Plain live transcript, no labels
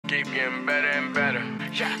keep getting better and better.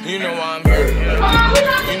 You know why I'm here. You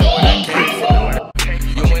know where I came from.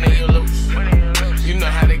 You win and you lose. You know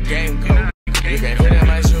how the game go. You can't fit in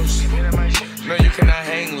my shoes. No, you cannot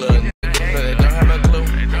hang, little nigga, but they don't have a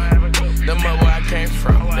clue. Them up where I came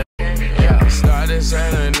from. Yeah, started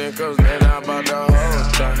selling nickels, then I bought the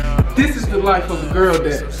whole time. This is the life of a girl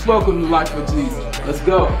dad. Welcome to Life of Jesus. Let's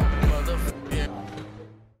go.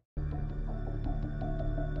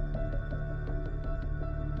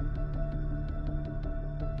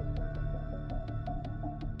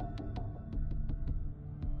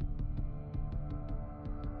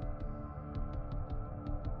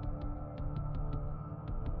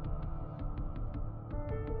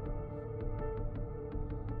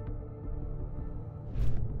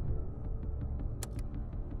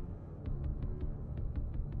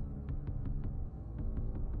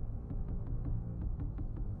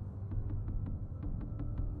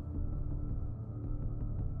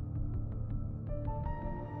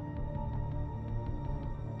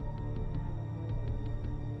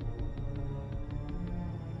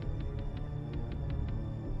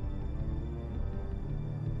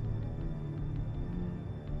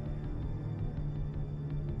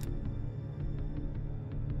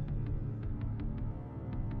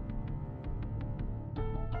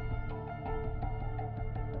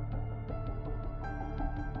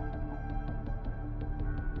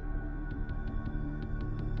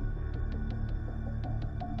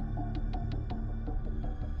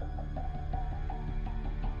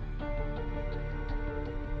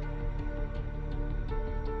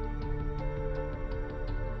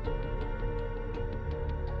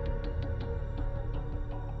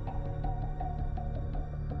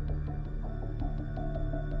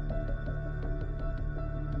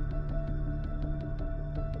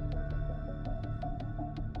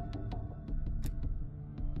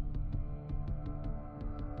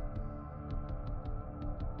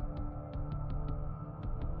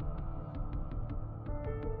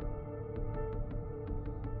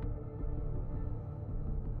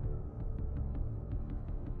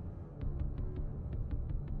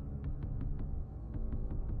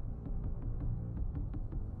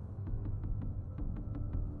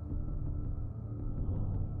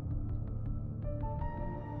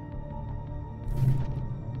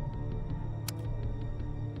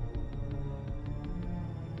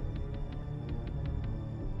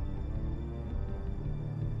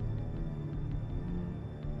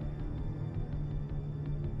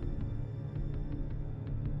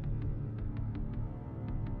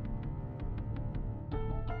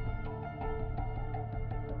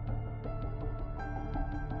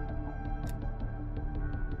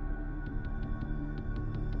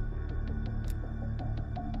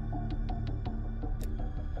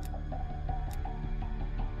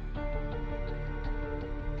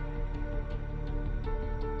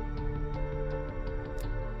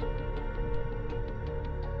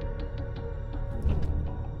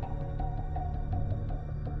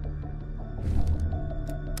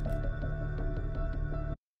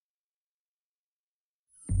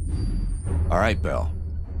 All right, Bell.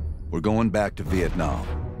 We're going back to Vietnam.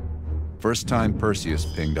 First time Perseus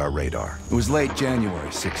pinged our radar. It was late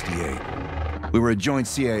January '68. We were a joint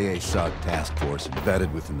CIA-SOG task force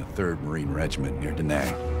embedded within the 3rd Marine Regiment near Da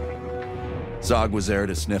Nang. SOG was there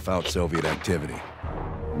to sniff out Soviet activity.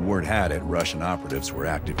 Word had it, Russian operatives were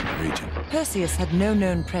active in the region. Perseus had no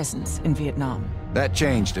known presence in Vietnam. That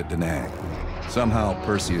changed at Da Nang. Somehow,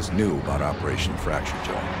 Perseus knew about Operation Fracture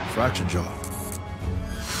Jaw. Fracture Jaw?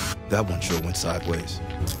 That one sure went sideways.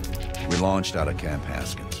 We launched out of Camp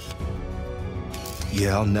Haskins.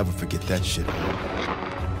 Yeah, I'll never forget that shit.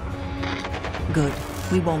 Good.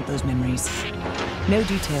 We want those memories. No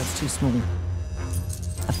details too small.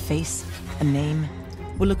 A face, a name.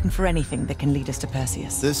 We're looking for anything that can lead us to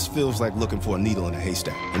Perseus. This feels like looking for a needle in a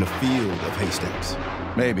haystack, in a field of haystacks.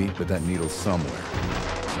 Maybe, but that needle's somewhere.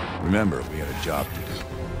 Remember, we had a job to do.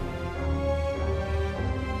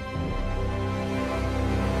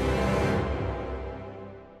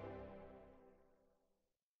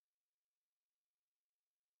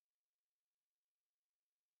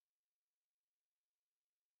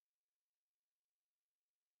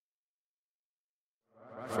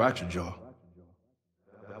 Fracture Jaw.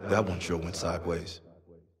 That one sure went sideways.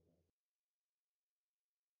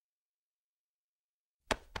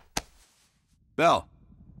 Bell,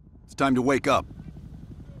 it's time to wake up.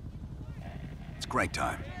 It's crank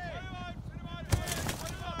time.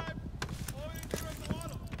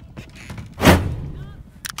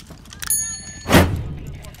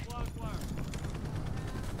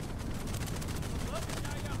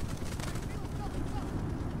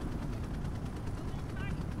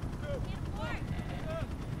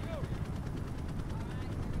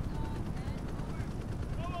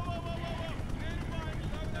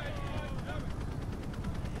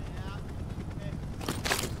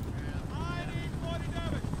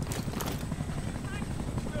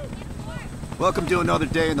 Welcome to another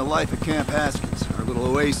day in the life of Camp Haskins, our little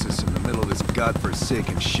oasis in the middle of this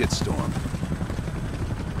godforsaken shitstorm.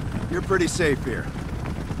 You're pretty safe here.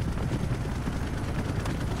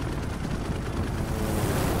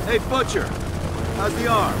 Hey, Butcher! How's the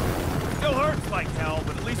arm? Still hurts like hell,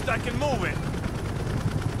 but at least I can move it.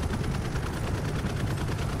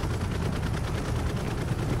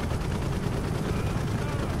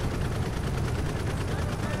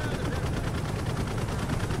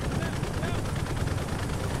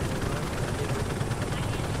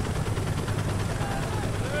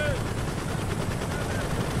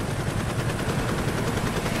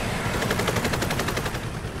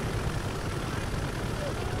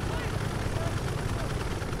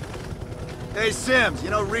 Hey, Sims,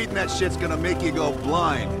 you know reading that shit's gonna make you go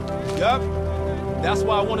blind. Yup. That's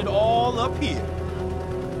why I want it all up here.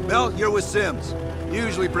 Mel, you're with Sims. You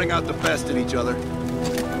usually bring out the best in each other. We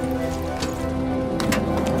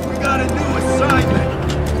got a new assignment.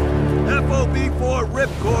 FOB4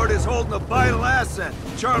 Ripcord is holding a vital asset.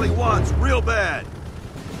 Charlie wants real bad.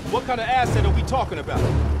 What kind of asset are we talking about?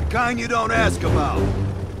 The kind you don't ask about.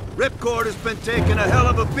 Ripcord has been taking a hell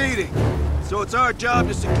of a beating. So it's our job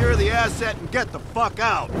to secure the asset and get the fuck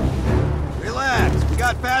out. Relax, we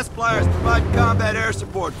got fast flyers providing combat air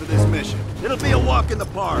support for this mission. It'll be a walk in the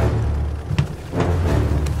park.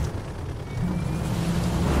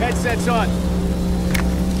 Headsets on.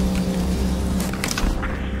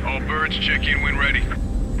 All birds, check in when ready.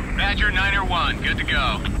 Badger 9-1, good to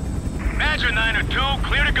go. Badger 9-2,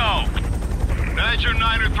 clear to go. Badger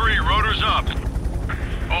 9-3, rotors up.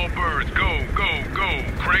 All birds, go, go, go.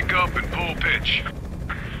 Crank up and pull pitch.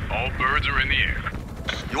 All birds are in the air.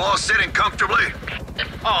 You all sitting comfortably?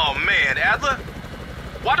 Oh man, Adler?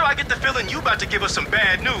 Why do I get the feeling you about to give us some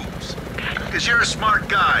bad news? Because you're a smart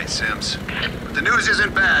guy, Sims. But the news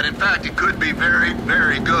isn't bad. In fact, it could be very,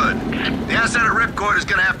 very good. The asset at Ripcord is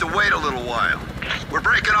gonna have to wait a little while. We're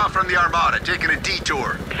breaking off from the Armada, taking a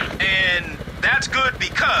detour. And that's good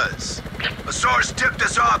because... A source tipped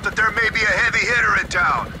us off that there may be a heavy hitter in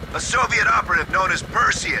town. A Soviet operative known as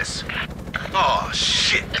Perseus. Oh,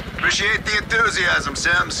 shit. Appreciate the enthusiasm,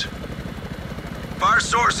 Sims. If our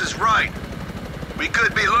source is right, we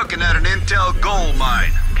could be looking at an intel gold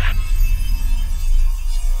mine.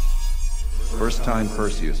 First time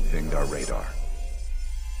Perseus pinged our radar.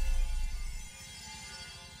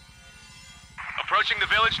 Approaching the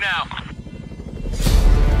village now.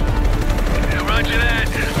 Yeah, roger that.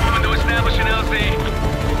 Moving to establish an LZ.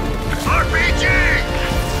 RPG!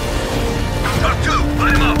 Talk 2,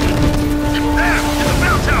 line him up! There, in the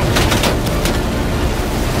bell tower!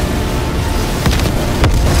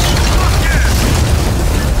 Fuck yeah!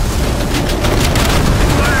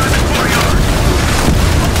 Fire in the courtyard!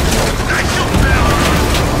 Nice shot, Bell!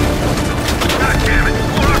 God damn it!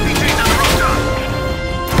 More RPGs on the rooftop!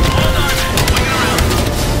 Hold on, swinging around.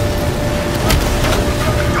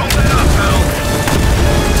 Don't let up, Bell!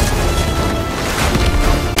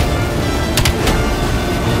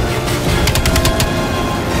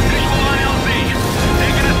 Visual on LZ.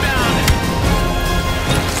 Taking us down.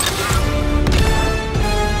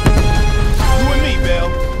 You and me, Bell.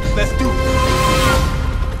 Let's do it.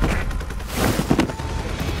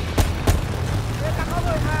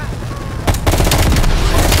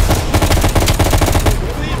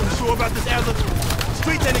 You sure about this, Adler? The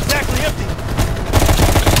streets ain't exactly empty.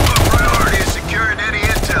 Our priority is securing any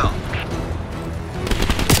intel.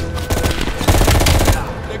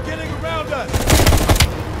 They're getting around us.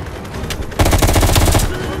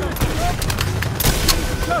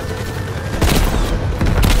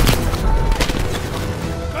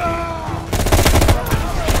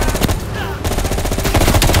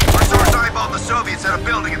 Our source eyeballed the Soviets at a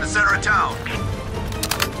building in the center of town.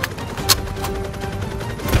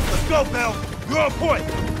 Let's go, Bell. You're on point.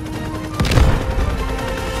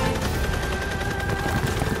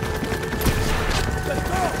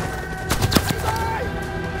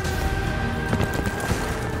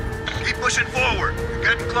 Keep pushing forward. You're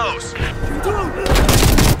getting close.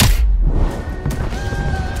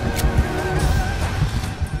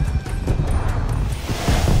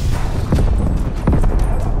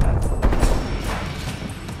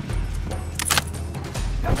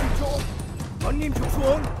 원님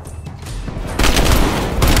죽순.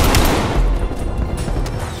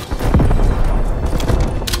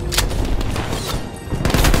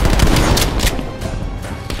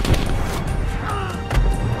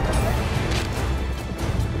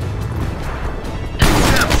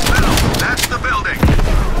 Sims, Bell, that's the building.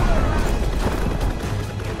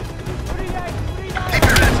 Keep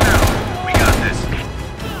your heads down. We got this.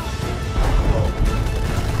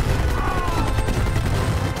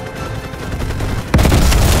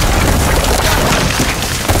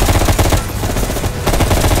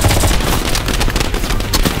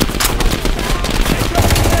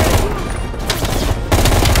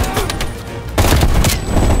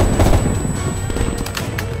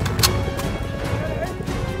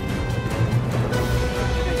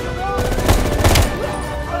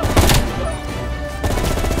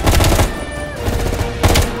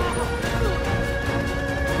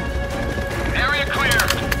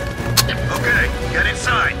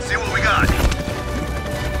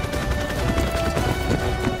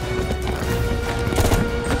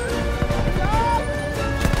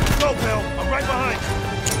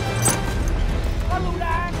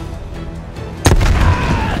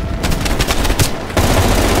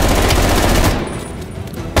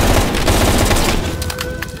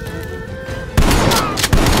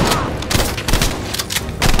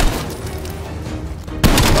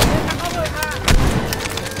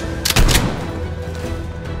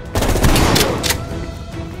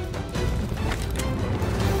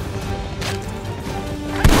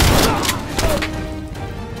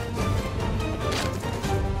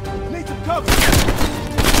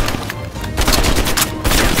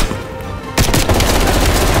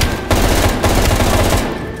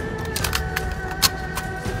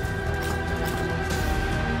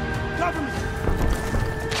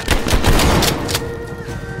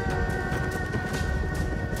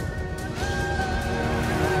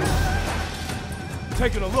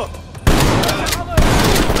 Taking a look.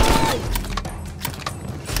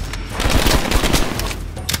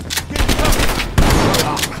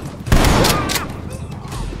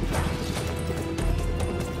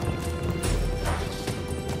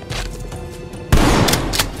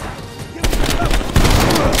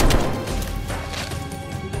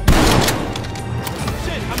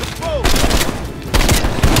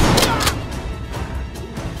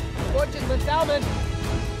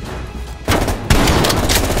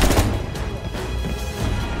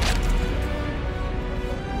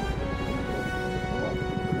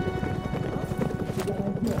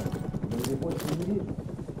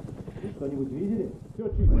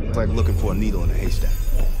 It's like looking for a needle in a haystack.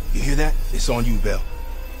 You hear that? It's on you, Bell.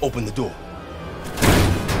 Open the door.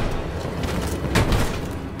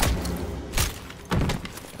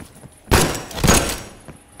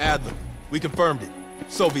 Adler, we confirmed it.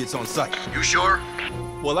 Soviets on site. You sure?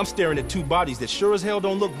 Well, I'm staring at two bodies that sure as hell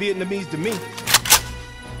don't look Vietnamese to me.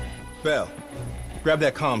 Bell, grab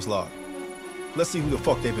that comms log. Let's see who the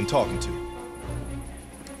fuck they've been talking to.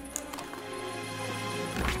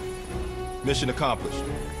 Mission accomplished.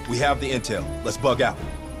 We have the intel. Let's bug out.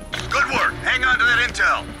 Good work. Hang on to that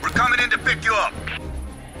intel. We're coming in to pick you up.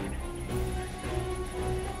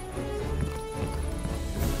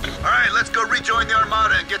 All right, let's go rejoin the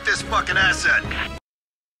Armada and get this fucking asset.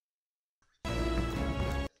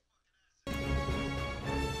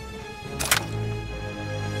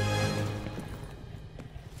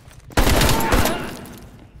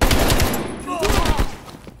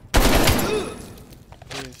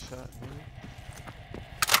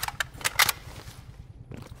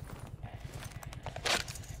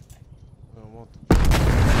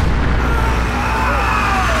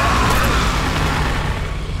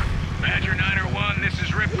 Badger 901, this is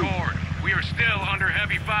Ripcord. We are still under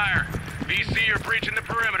heavy fire. VC are breaching the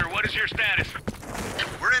perimeter. What is your status?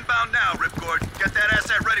 We're inbound now, Ripcord. Get that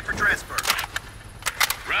asset ready for transfer.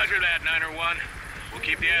 Roger that, 901. We'll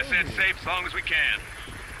keep the assets safe as long as we can.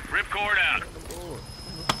 Ripcord out.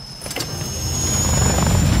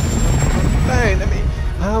 Bang, let me.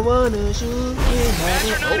 I wanna shoot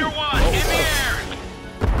Badger 901, in the air!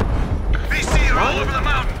 VC are all over the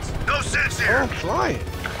mountains. No sense here. I'm flying.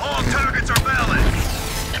 All targets are valid.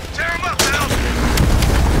 Tear them up, Bell.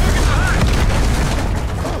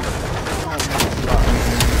 Targets behind.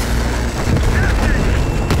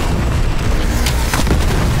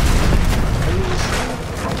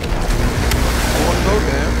 I wanna go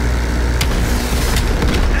down.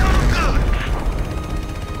 Hell good.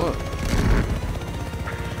 What?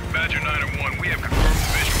 Badger 901, we have confirmed the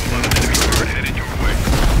visual on an enemy bird headed your way.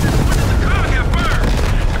 When did the car get burned?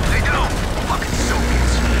 They don't. Fucking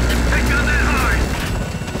Soviets. Take down that hide.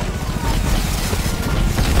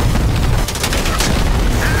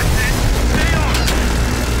 That's it. Stay on.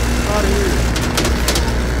 Out of here.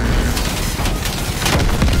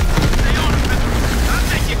 Stay on, Victor. I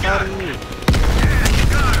think you got Out it. of here. Yeah, you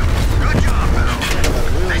got him. Good job, Bell.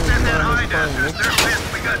 They sent that Really hide after us. They're pissed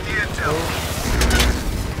we got the intel.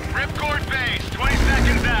 Ripcord base, 20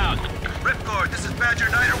 seconds out. Ripcord, this is Badger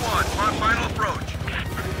 901. We're on final approach.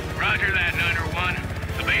 Roger that, 901.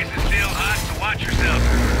 The base is still hot, so watch yourself.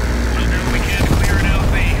 We'll do what we can to clear an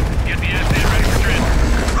LZ. Get the asset ready for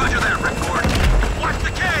transfer. Roger that, Ripcord. Watch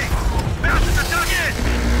the cave! Mountains are dug in!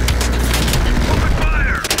 Open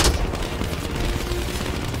fire!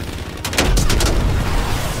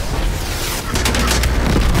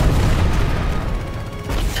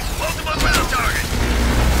 Multiple ground targets!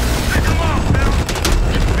 Pick them off, Bill!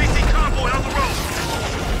 VC convoy on the road!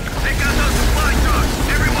 Take out those supply trucks!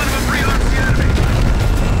 Every one of them rearms the enemy!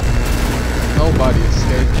 Nobody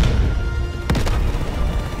escaped.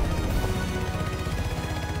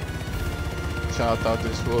 Y'all thought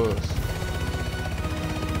this was.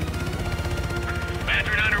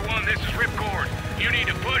 Badger 901, this is Ripcord. You need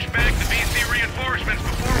to push back the VC reinforcements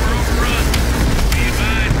before we're overrun. Be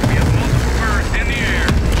advised, we have multiple birds in the air.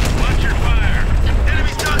 Watch your fire.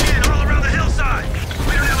 Enemies dug in all around the hillside!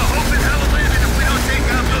 We don't have a hope in hell of landing if we don't take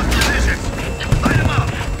out those positions! Light them up!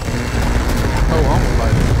 Oh, I'm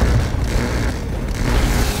like.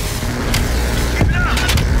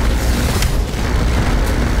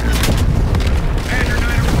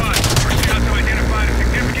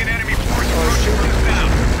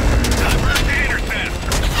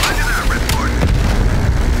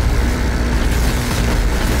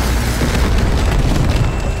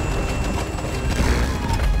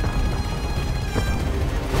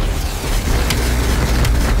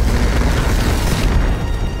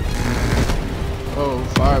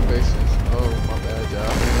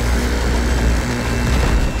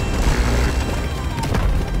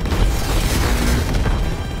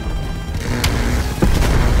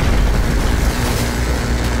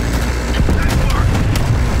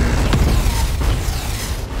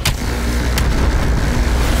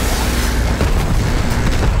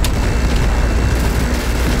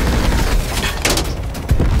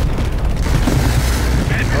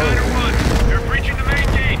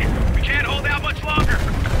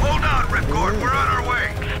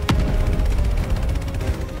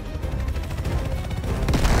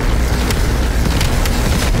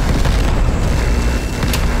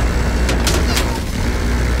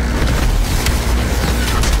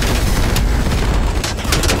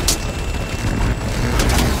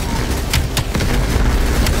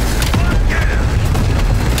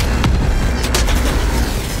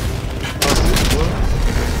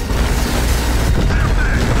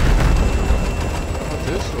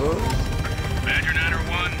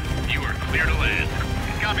 clear to land.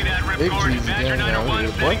 Copy that, Big Ripcord. cheesy Badger gang out 901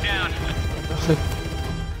 here, standing boy. down.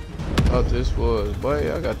 Thought this was,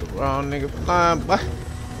 boy. I got the wrong nigga flying, boy.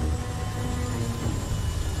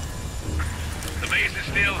 The base is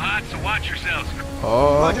still hot, so watch yourselves.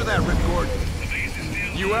 Oh, Roger that, Ripcord.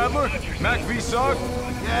 You Adler? Mac V SOG?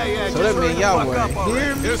 Yeah, so that mean y'all wasn't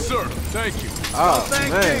hear me? Yes, sir. Thank you. Oh,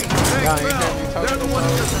 Thank man. you. Thank Y'all ain't Bell. heard me talking They're the ones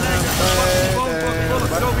about just that. full of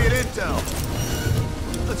Soviet intel.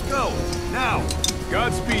 Let's go, now.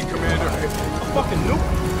 Godspeed, Commander. A fucking nuke?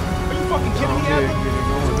 Are you fucking kidding me, Get it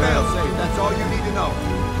Admiral? going Fail down. safe, that's all you need to know.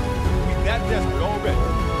 We that desperate already.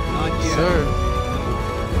 Not yet. Sir.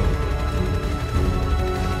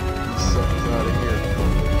 These suckers out of here.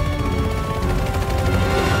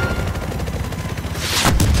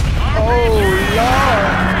 Oh,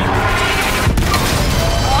 Lord.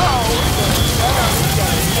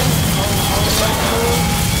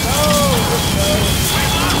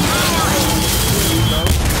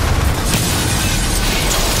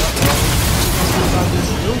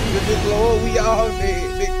 We all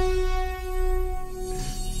dead, nigga.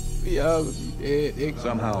 We all gonna be dead, nigga.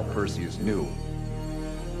 Somehow Perseus knew.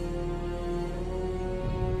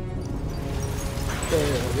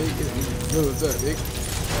 Damn, nigga. What's up, nigga?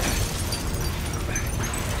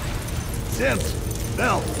 Sims,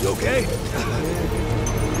 Bell, you okay?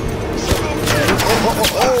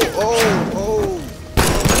 Oh,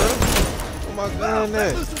 my gun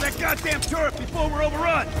at? Listen to that goddamn turret before we're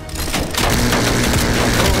overrun.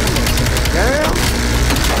 Damn.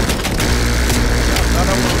 I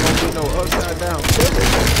don't want to do no upside down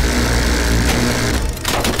flipping.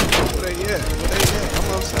 Where they at? I'm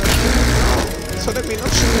upside down. So that means I'm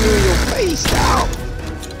shooting you in your face, dog.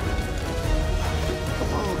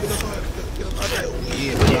 Come on, get up out there.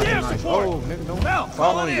 Yeah, nice. Oh, nigga, don't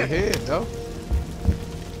fall on your head, though.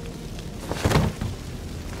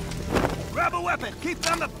 Grab a weapon. Keep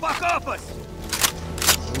them the fuck off us.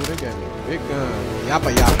 Ooh, they got me a big gun.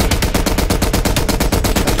 Yappa yappa.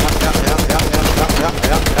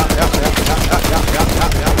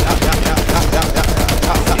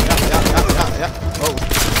 Oh,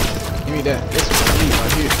 give me that. This is what I need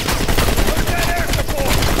right here. Where's that air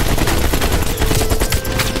support?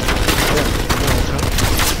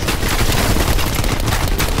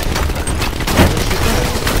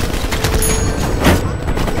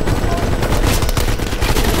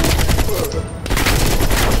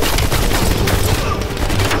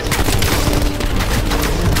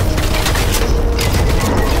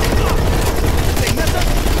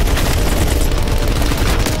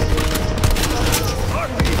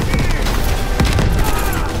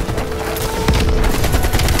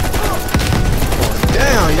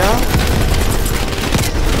 Damn, y'all.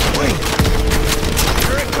 Wait.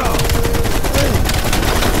 Here it goes.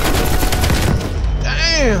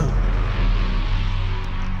 Damn.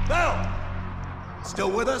 Bell.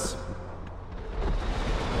 Still with us?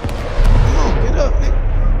 Come on, get up, nigga.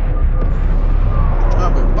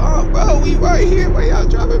 Dropping bombs, bro. We right here. Where y'all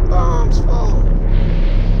dropping bombs for?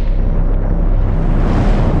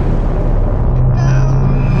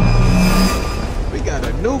 We got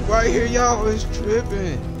a nuke right here, y'all. It's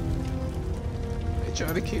tripping. They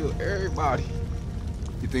trying to kill everybody.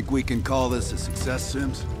 You think we can call this a success,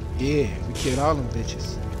 Sims? Yeah, we killed all them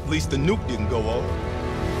bitches. At least the nuke didn't go off.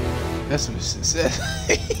 That's what success.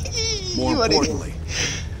 More You wanna- importantly,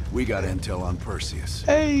 we got intel on Perseus.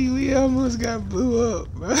 Hey, we almost got blew up,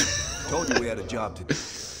 bro. Told you we had a job to do.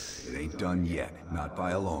 It ain't done yet, not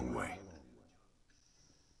by a long way.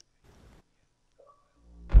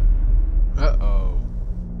 Uh-oh.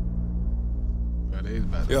 Bro, they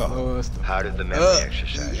about to Yeah. blow us the How did the memory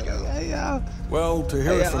exercise go? Hey, y'all. Well, to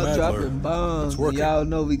hear Hey, it from y'all Adler, dropping bombs. it's working. Y'all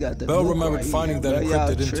know we got the Bell nuke remembered right finding here, that bro. Y'all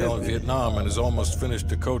encrypted intel in tripping. Vietnam and is almost finished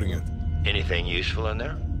decoding it. Anything useful in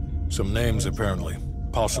there? Some names, apparently.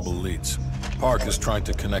 Possible leads. Park is trying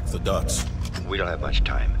to connect the dots. We don't have much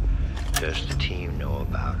time. Does the team know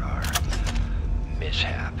about our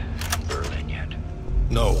mishap in Berlin yet?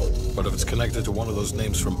 No, but if it's connected to one of those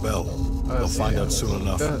names from Bell, they'll find out soon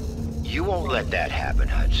enough. You won't let that happen,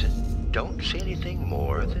 Hudson. Don't say anything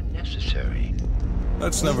more than necessary.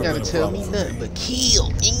 That's never been a problem for me. but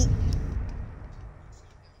kill.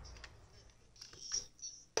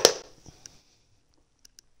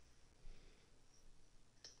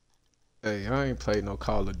 Hey, I ain't played no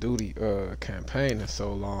Call of Duty campaign in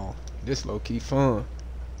so long. This low-key fun.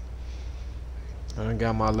 I done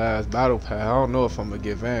got my last battle pass. I don't know if I'm gonna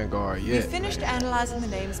get Vanguard We yet. finished analyzing the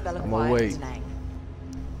names Bell I'ma acquired wait. tonight.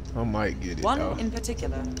 I might get it One though. in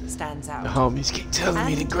particular stands out. The homies keep telling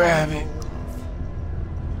me to grab it.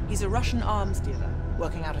 He's a Russian arms dealer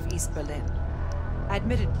working out of East Berlin.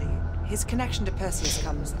 Admittedly, His connection to Perseus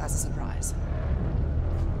comes as a surprise.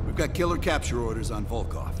 We've got killer capture orders on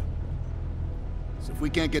Volkov. So if we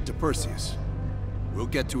can't get to Perseus, we'll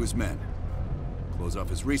get to his men. Close off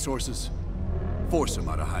his resources, force him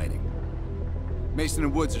out of hiding. Mason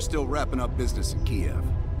and Woods are still wrapping up business in Kiev.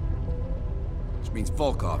 Which means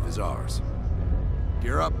Volkov is ours.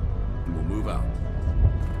 Gear up, and we'll move out.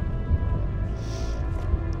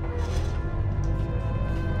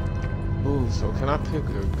 Ooh, so can I pick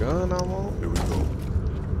a gun I want? Here we go.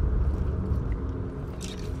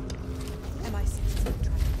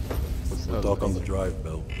 What's We'll up, talk on man? the drive,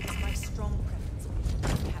 Bill. It's my strong preference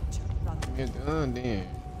to capture rather than... Get a gun then.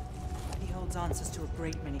 He holds answers to a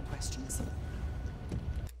great many questions.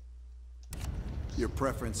 Your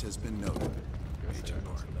preference has been noted, Agent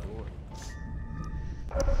Park.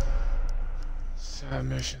 Side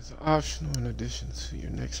missions are optional in addition to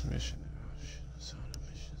your next mission. Side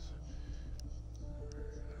missions.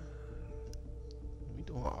 We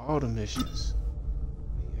doing all the missions.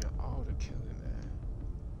 Yeah, all the killing,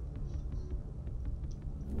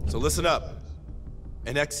 man. So listen up.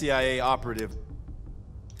 An ex-CIA operative.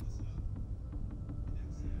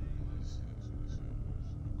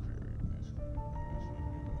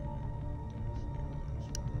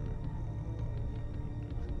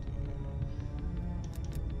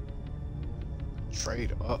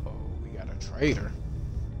 Traitor. Uh-oh, we got a traitor.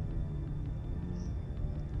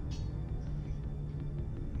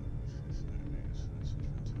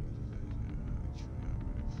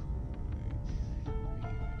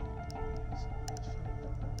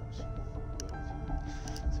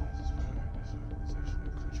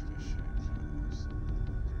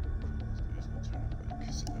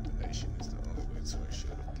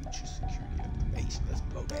 Let's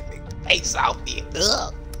blow that nigga face off there.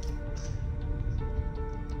 Ugh.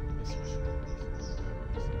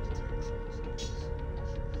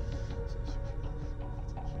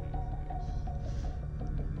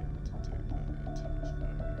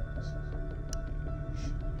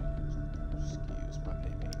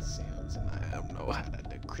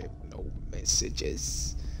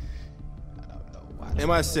 Messages. I don't know why.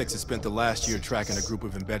 MI6 has spent the last year tracking a group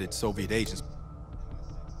of embedded Soviet agents.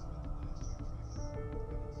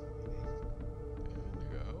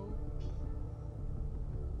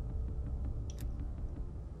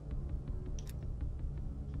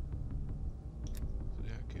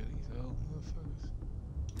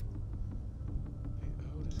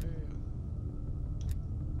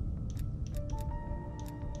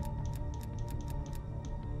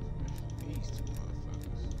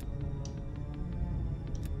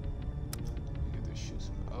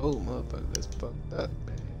 Oh, motherfucker, that's fucked up,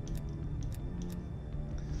 man.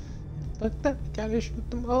 Fucked up, gotta shoot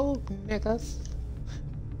them old niggas.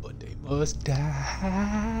 But they must die.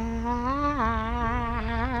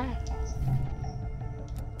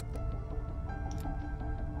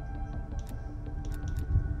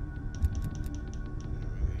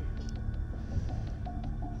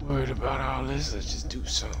 Worried about all this, let's just do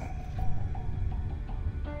something.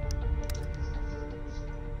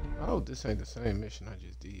 Oh, this ain't the same mission I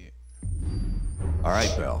just did. All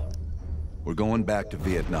right, Bell. We're going back to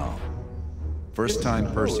Vietnam. First time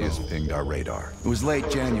Perseus pinged our radar. It was late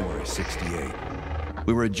January '68.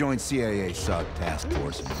 We were a joint CIA-SOG task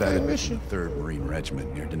force embedded in the 3rd Marine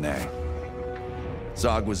Regiment near Da Nang.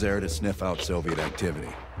 SOG was there to sniff out Soviet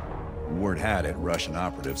activity. Word had it, Russian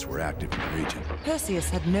operatives were active in the region. Perseus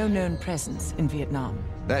had no known presence in Vietnam.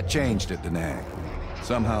 That changed at Da Nang.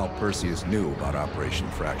 Somehow, Perseus knew about Operation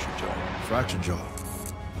Fracture Jaw. Fracture Jaw.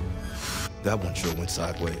 That one sure went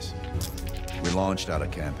sideways. We launched out of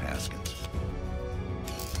Camp Haskins.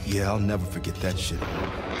 Yeah, I'll never forget that shit.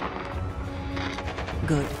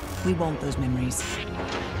 Good. We want those memories.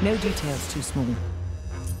 No details too small.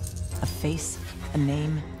 A face, a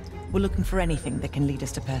name. We're looking for anything that can lead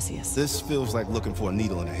us to Perseus. This feels like looking for a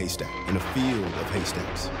needle in a haystack, in a field of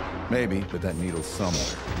haystacks. Maybe, but that needle's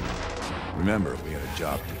somewhere. Remember, we had a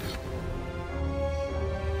job to do.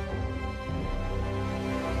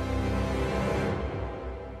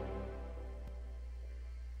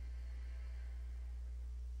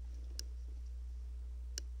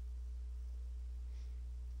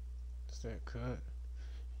 Is that cut?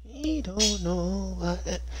 You don't know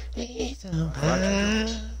what it's about.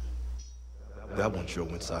 That one sure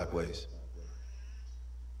went sideways.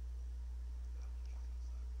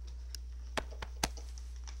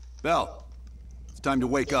 Bell, it's time to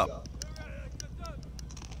wake up.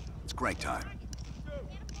 It's crank time.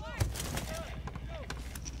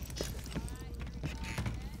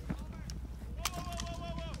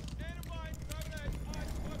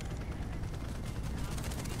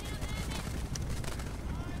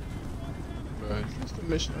 Alright, that's the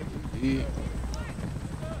mission I just did.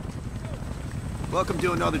 Welcome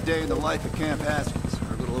to another day in the life of Camp Haskins,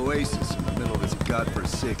 our little oasis in the middle of this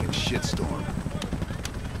godforsaken shitstorm.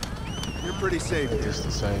 You're pretty safe here. It's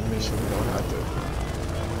the same mission.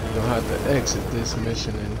 We don't have to exit this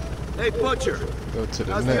mission and Hey, Butcher! go to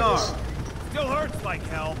the How's next. the arm? Still hurts like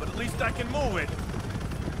hell, but at least I can move it.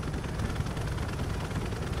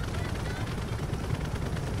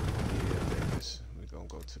 Yeah, Vegas. We're gonna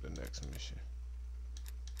go to the next mission.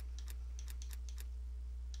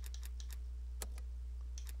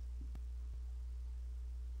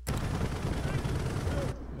 I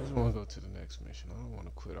just want to go to the next mission. I don't want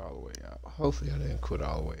to quit all the way out. Hopefully I didn't quit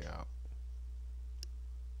all the way out.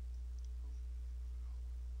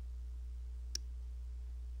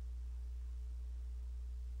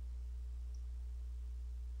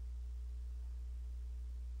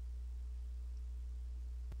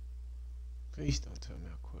 Please don't tell me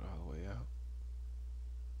I quit all the way out.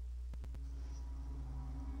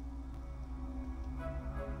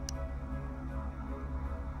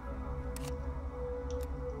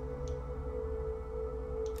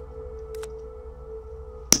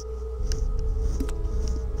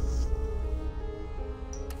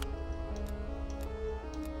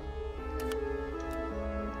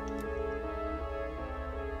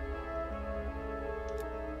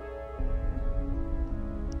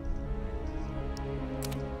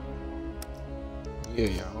 Yeah,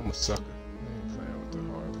 y'all, I'm a sucker. I ain't playing with the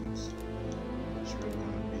hard ones. I just really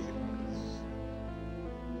want to beat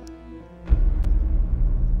it.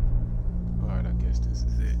 Alright, I guess this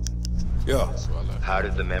is it. Yeah. That's what I left. How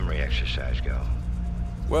did the memory exercise go?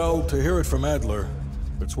 Well, to hear it from Adler,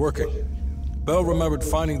 it's working. Bell remembered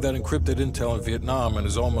finding that encrypted intel in Vietnam and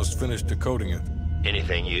is almost finished decoding it.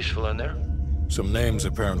 Anything useful in there? Some names,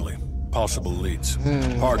 apparently. Possible leads.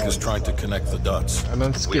 Park is trying to connect the dots. I done We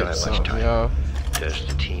don't skipped have much something, time. y'all. Does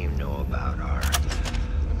the team know about our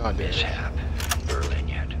Not dead. mishap in Berlin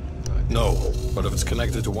yet? No, but if it's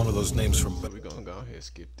connected to one of those names from... We're gonna go ahead and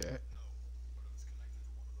skip that.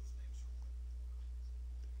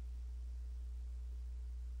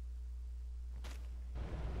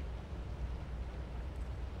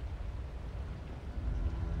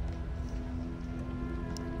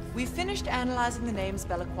 We've finished analyzing the names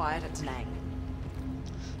Bell acquired at Da Nang.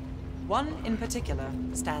 One in particular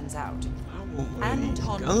stands out. I want one of these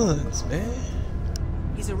Anton. guns, man.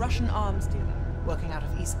 He's a Russian arms dealer working out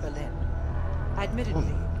of East Berlin.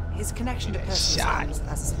 Admittedly, his connection to that Perseus shot. comes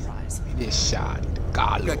as a surprise. This shot, We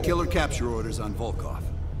God. got killer capture orders on Volkov.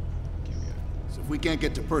 So if we can't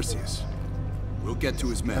get to Perseus, we'll get to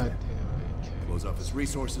his men. Close off his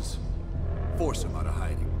resources, force him out of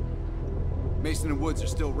hiding. Mason and Woods are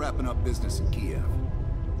still wrapping up business in Kiev.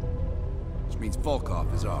 Which means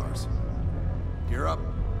Volkov is ours. Gear up,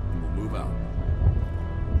 and we'll move out.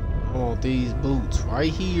 I want these boots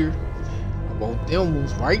right here. I want them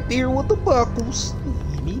ones right there with the buckles.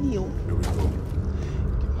 Give me them.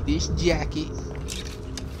 Give me this jacket.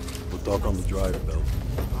 We'll talk on the drive, Bell.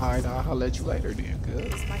 Alright, I'll let you later then,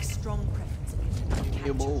 cuz. It's my strong preference of him to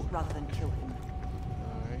Yeah, boy. capture rather than kill him.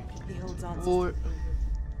 Alright. He holds on. Board.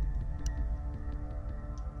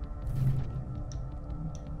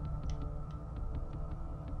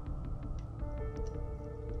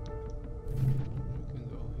 We can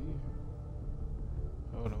go here.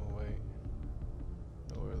 Hold on, wait.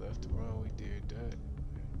 Nowhere left to run. We did that.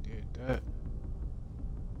 We did that.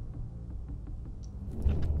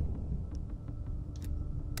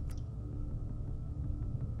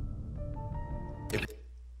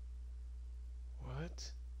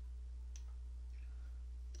 What?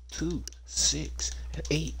 2, 6,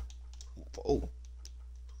 8, 4.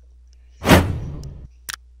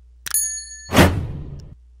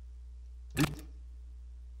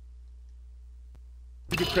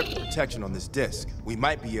 We get crypto protection on this disk, we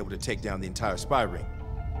might be able to take down the entire spy ring.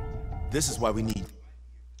 This is why we need...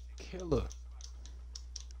 Killer.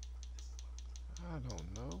 I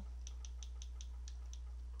don't know.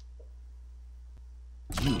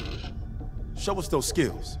 you. Show us those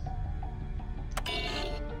skills.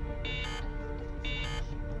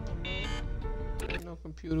 Ain't no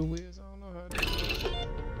computer whiz. I don't know how to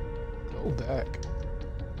go back.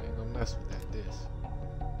 Ain't gonna mess with that disc.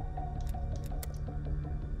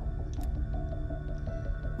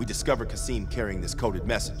 We discovered Kasim carrying this coded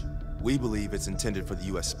message. We believe it's intended for the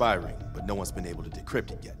US spy ring, but no one's been able to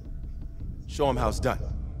decrypt it yet. Show him how it's done.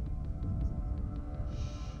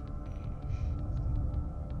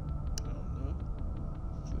 I don't know.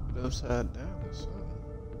 Flip it upside down or something.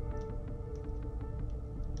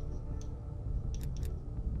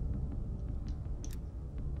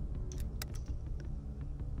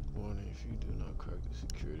 Wondering if you Do not crack the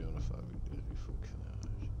security on the 5 days before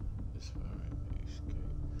killing. This fire escape.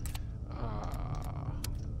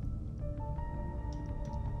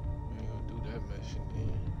 We ain't gonna do that mission then.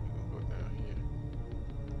 We gonna go down here.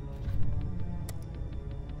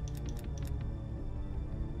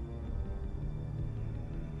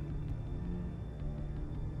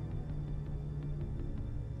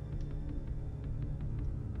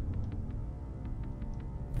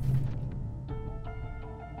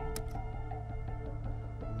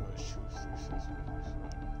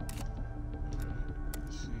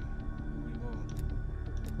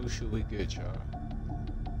 Who should we get, y'all?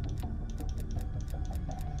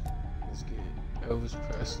 Let's get Elvis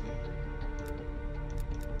Presley.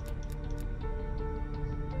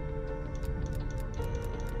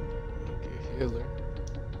 We'll get Hitler.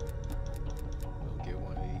 We'll get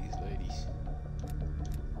one of these ladies.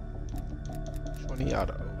 Which one of y'all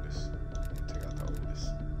the oldest? Take out the oldest.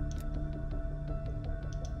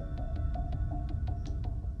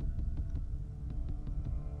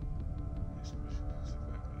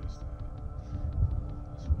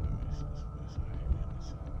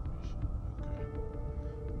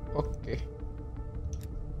 Okay.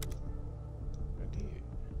 I did.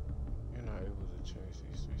 You're not able to change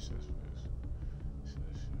these 3 suspects.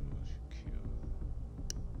 Selection once you kill.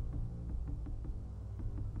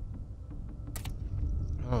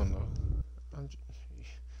 I don't know.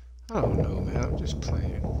 I don't know, man. I'm just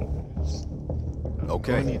playing.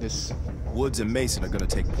 Okay. Woods and Mason are gonna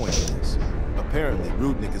take point in this. Apparently,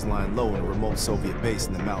 Rudnick is lying low in a remote Soviet base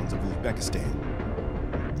in the mountains of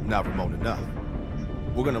Uzbekistan. Not remote enough.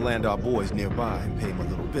 We're gonna land our boys nearby and pay him a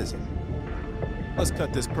little visit. Let's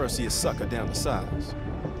cut this Perseus sucker down to size.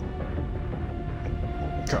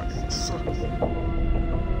 Cut it, sucker.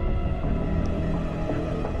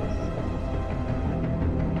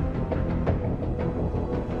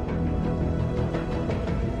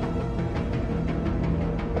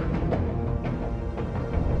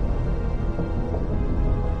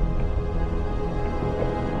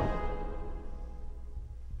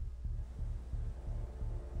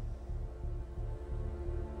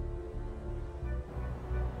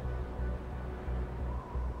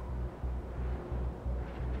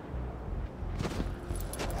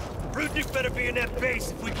 Rudnick better be in that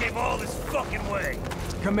base if we came all this fucking way.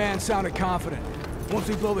 Command sounded confident. Once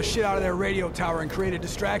we blow the shit out of their radio tower and create a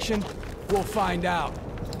distraction, we'll find out.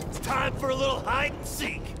 It's time for a little hide and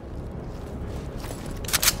seek.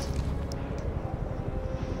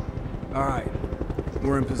 All right,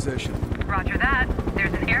 we're in position. Roger that.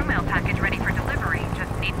 There's an airmail package ready for delivery.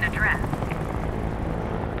 Just need an address.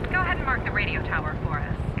 Go ahead and mark the radio tower for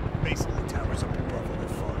us. Base of the towers up above on the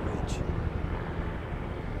far ridge.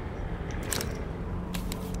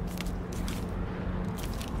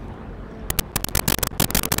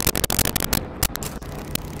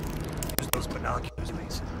 Use those binoculars,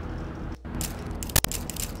 Mason.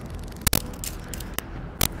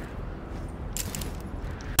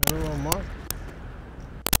 Hello, Mark.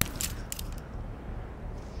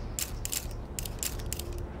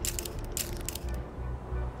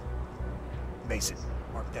 Mason,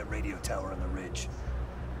 mark that radio tower on the ridge.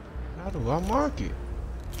 How do I mark it?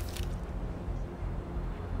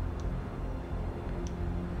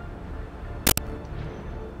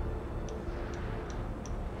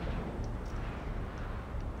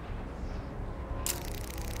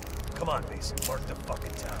 Come on, Mason, mark the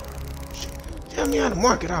fucking tower. Tell me how to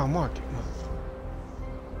mark it, I'll mark it.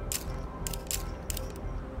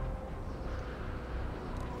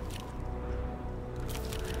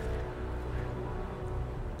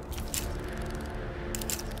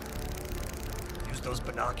 Use those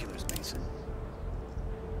binoculars, Mason.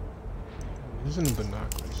 I'm using the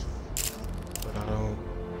binoculars, but I don't know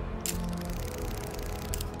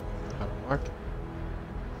how to mark it.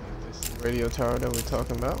 Is this the radio tower that we're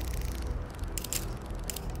talking about?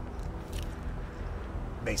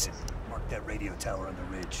 Mason, mark that radio tower on the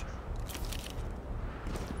ridge.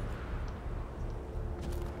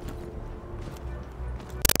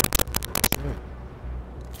 That's it.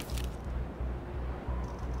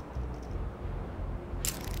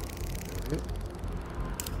 That's it.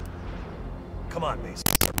 Come on, Mason.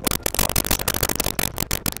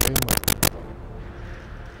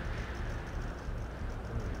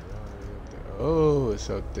 Oh, it's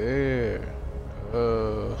up there.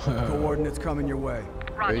 Oh. Coordinates coming your way.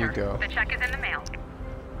 Roger. There you go. The check is in the mail.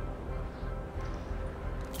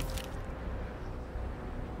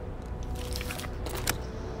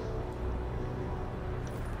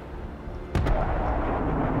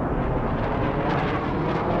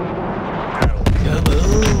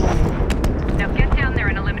 Now get down there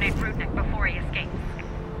and eliminate Rudnick before he escapes.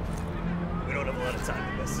 don't have a lot of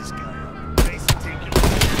time to mess this guy up. Mason, take your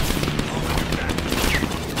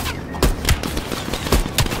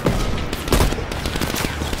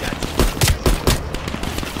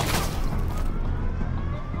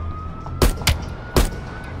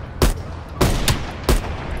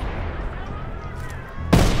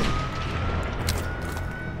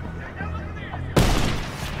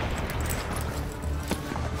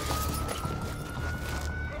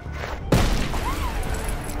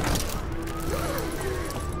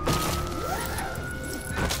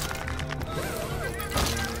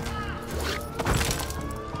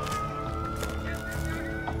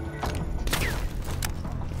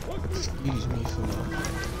Excuse me for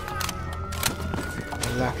the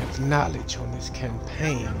lack of knowledge on this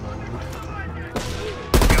campaign mode.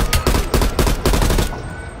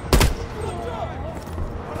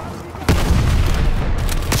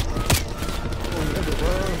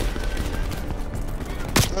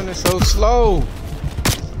 Running so slow.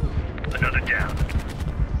 another down.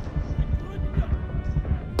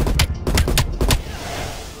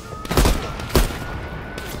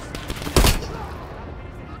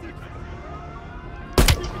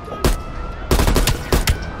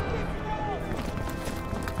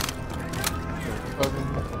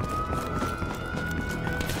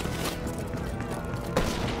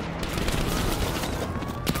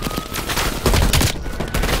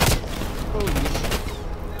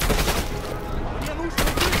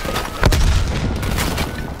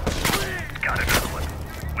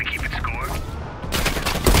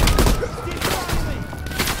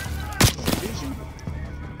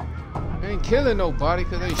 Killing nobody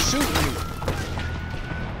because they shooting me.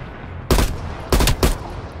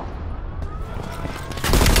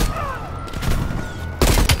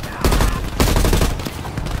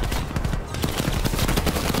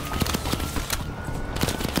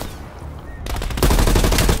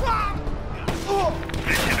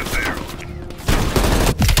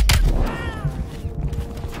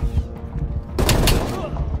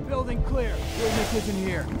 Building clear. Rudnick isn't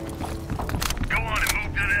here. Go on and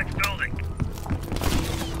move to the next building.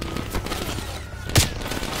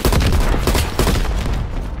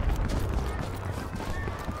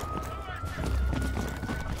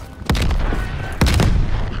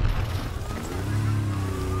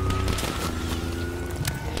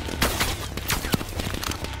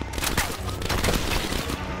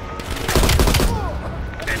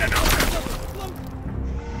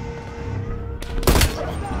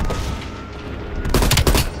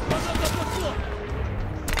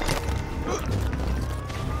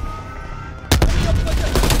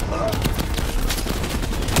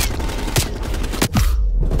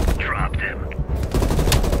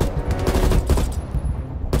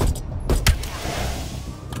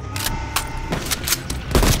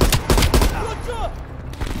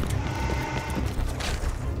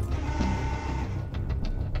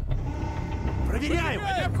 Проверяем!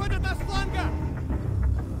 Они обходят нас с фланга!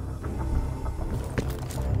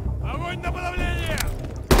 Огонь на подавление!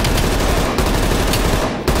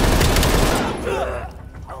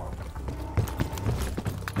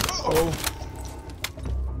 Oh.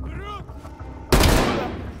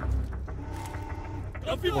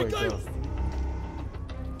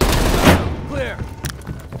 Clear.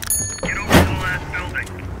 Get over to the last building.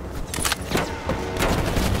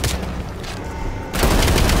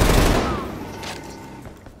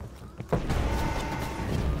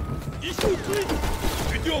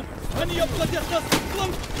 Идем! Они обходят нас с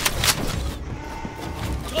фланга!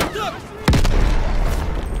 Контакт!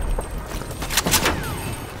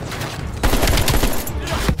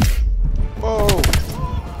 Whoa!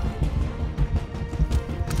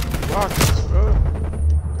 Rockets, bro.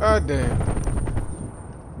 God damn.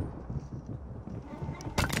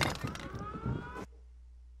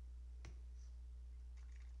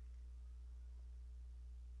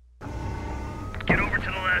 Get over to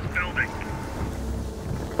the last building.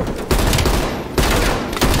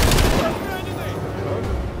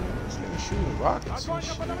 This nigga shooting rockets and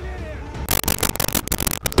shit.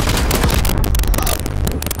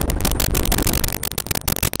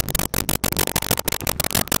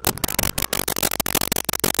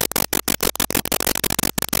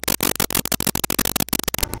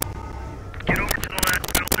 Get over to the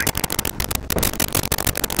last building.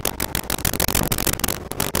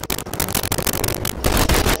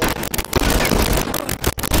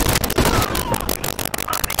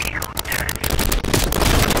 On the Eagle 10.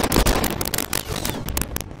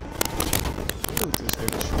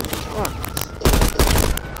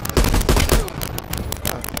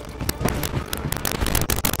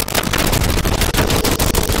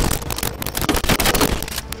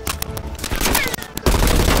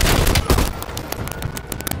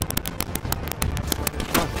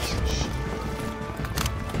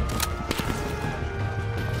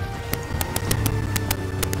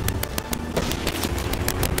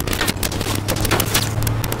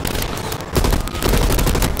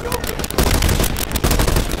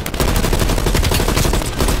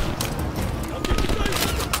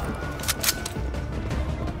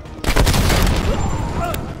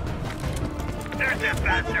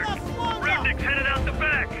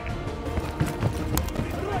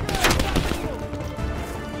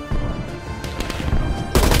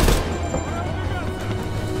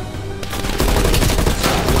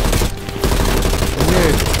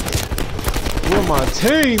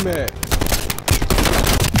 team at?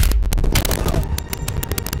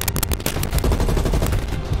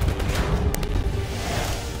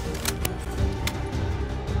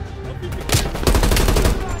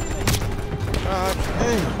 God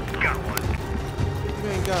damn. Got one. You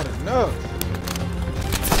ain't got enough.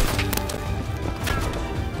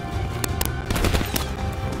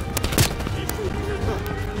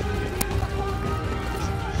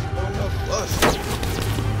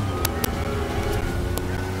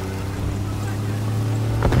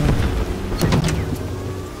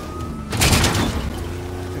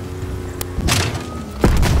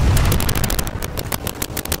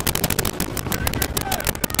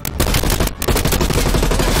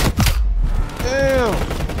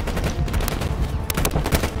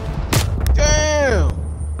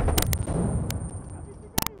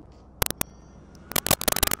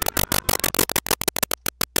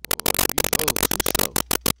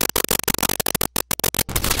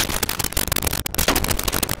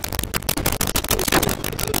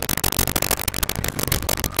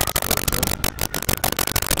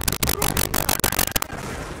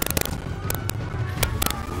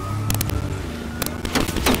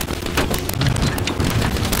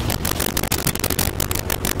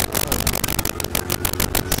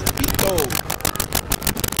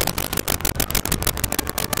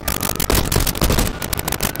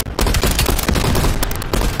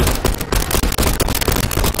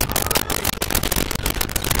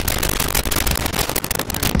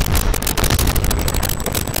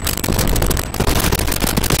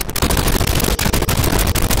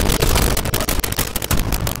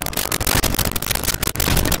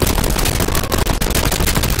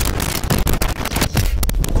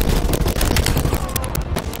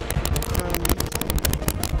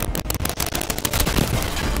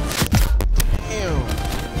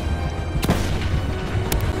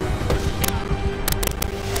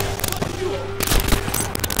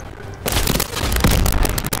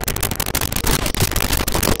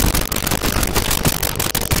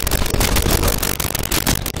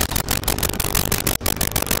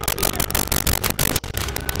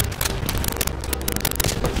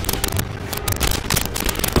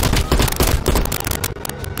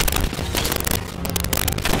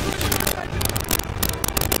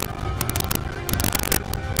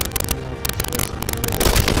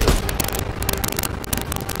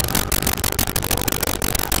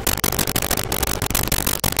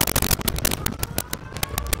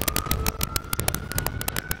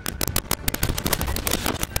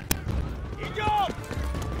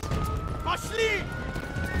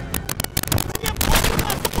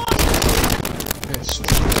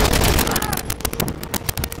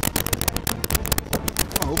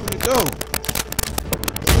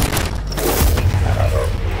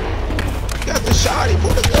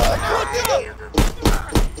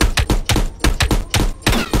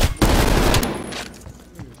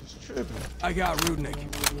 I got Rudnick.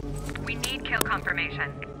 We need kill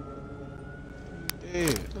confirmation.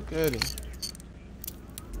 Yeah, look at him.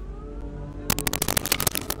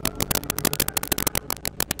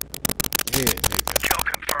 Yeah, nigga. Kill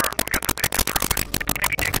confirmed. We got the big improvement.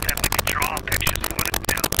 Maybe next time we can draw pictures of what it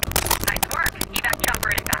do. Nice work. Evac chopper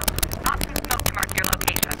inbound. Pop some smoke to mark your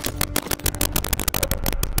location.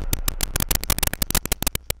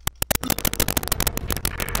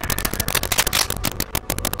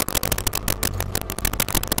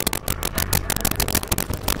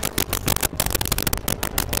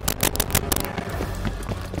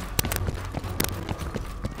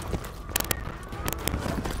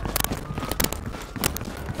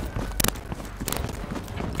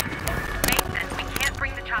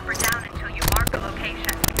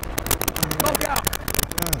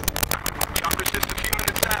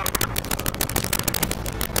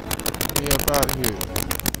 Out of here.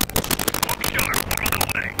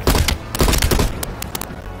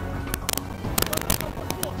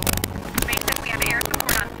 Mason, we have air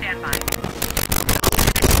support on standby.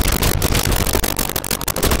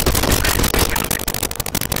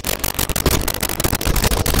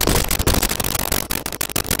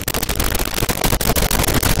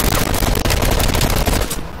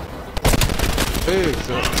 Big,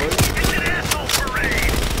 so It's an asshole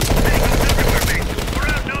parade. Vehicles everywhere, Mason. We're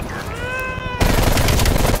outnumbered.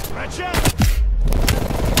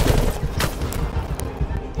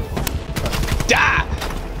 Die!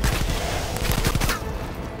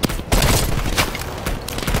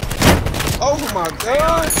 Oh my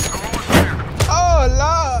God! Oh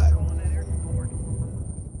Lord!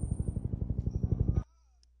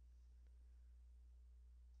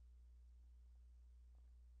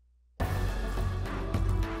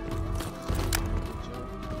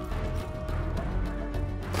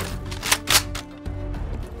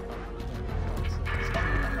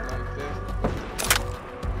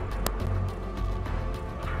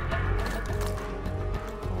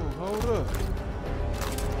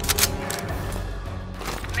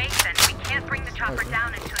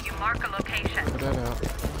 that out.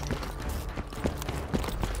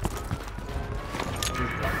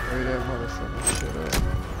 Spray that motherfucker shit up.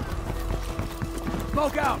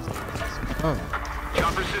 Smoke out!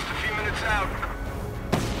 Chopper's just a few minutes out.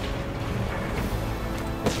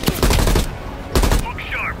 Look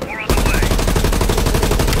sharp, we're on the way.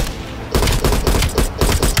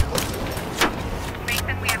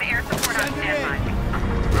 Mason, we have air support on standby.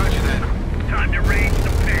 Roger that. Time to raise the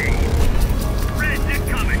pain. Red's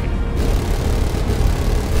incoming.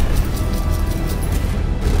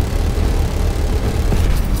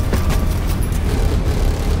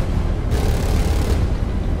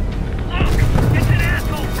 Look, it's an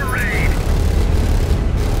asshole parade.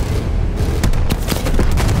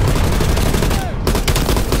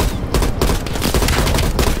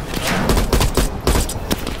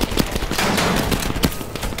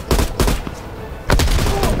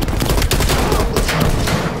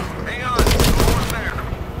 Hang on, almost there.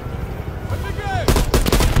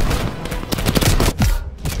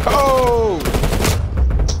 Oh!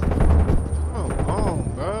 Come on,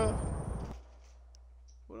 bro.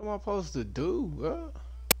 What am I supposed to do, bro?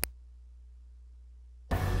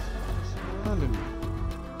 Surrounding me.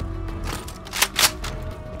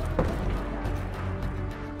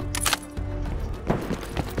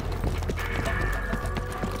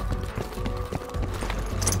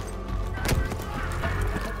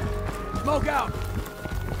 Smoke out!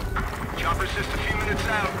 Chopper's just a few minutes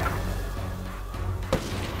out.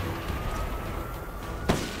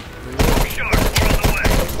 Look sharp, we're on the way.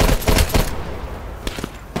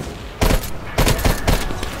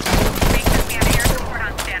 Mason, we have air support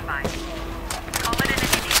on standby. Call it in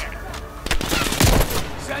if you need it.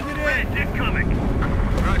 Send it in! Red's incoming.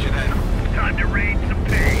 Roger that. Time to raise some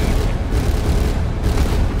pain.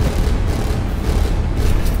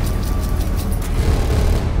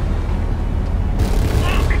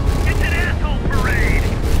 Look, it's an asshole parade.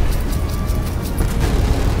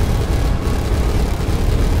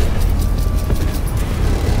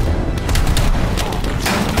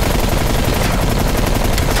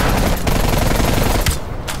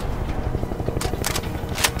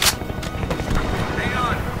 Hang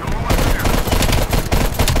on, I'm almost there.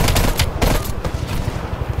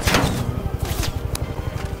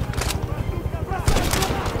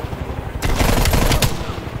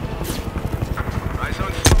 Eyes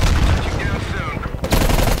on smoke, touching down soon.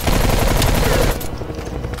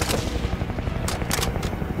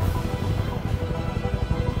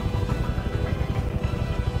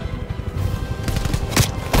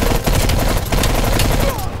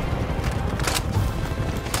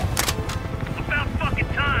 About fucking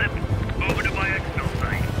time. Moving to my exfil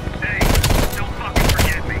site. Hey, don't fucking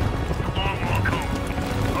forget me. It's a long walk home.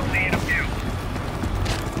 I'll see you in a few.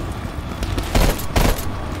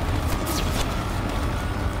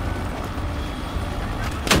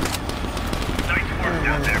 Nice work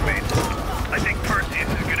down there, mate. I think Perseus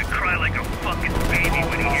is gonna cry like a fucking baby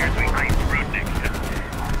when he hears we raised Rudnick.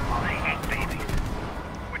 I hate babies.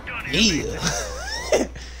 We're done here, Yeah.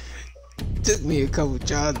 Took me a couple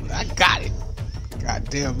tries, but I got it.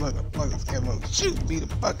 Goddamn motherfuckers came up shooting me the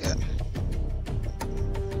fuck up.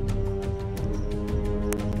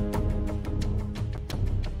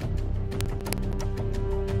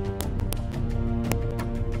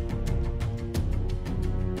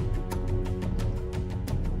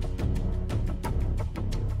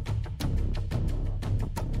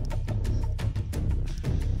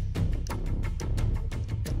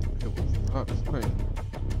 It was not funny.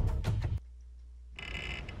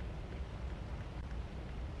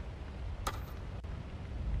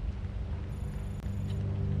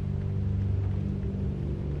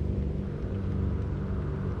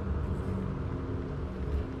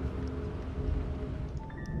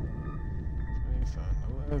 I ain't found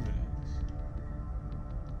no evidence.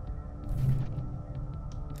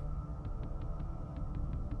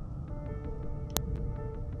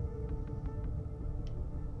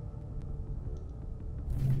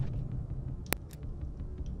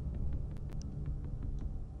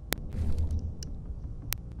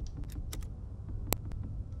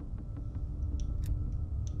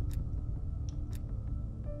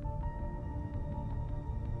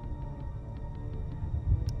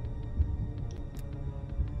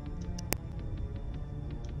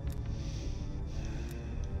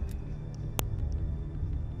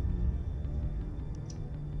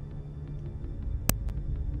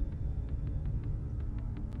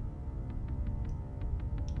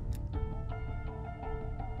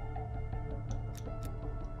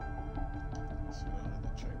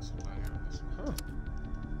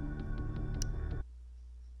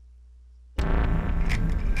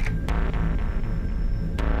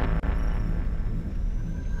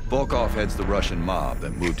 Volkov heads the Russian mob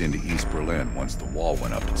that moved into East Berlin once the wall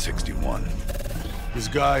went up in '61. This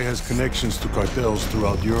guy has connections to cartels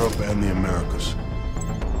throughout Europe and the Americas.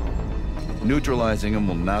 Neutralizing him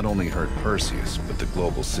will not only hurt Perseus, but the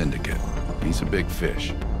global syndicate. He's a big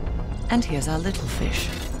fish. And here's our little fish,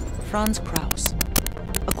 Franz Kraus.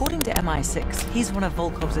 According to MI6, he's one of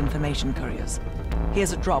Volkov's information couriers. He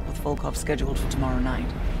has a drop with Volkov scheduled for tomorrow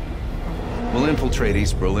night. We'll infiltrate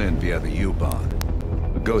East Berlin via the U-Bahn.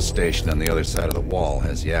 A ghost station on the other side of the wall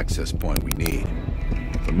has the access point we need.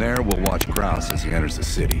 From there, we'll watch Kraus as he enters the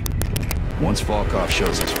city. Once Volkov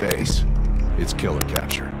shows his face, it's killer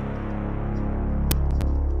capture.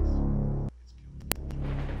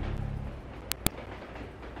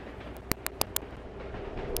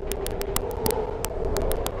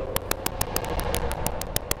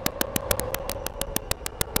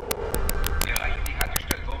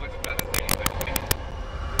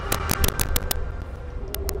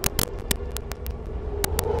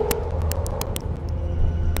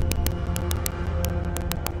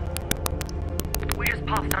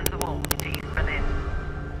 Passed under the wall into East Berlin.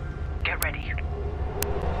 Get ready.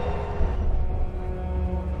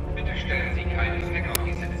 Bitte stellen Sie keinen Snack auf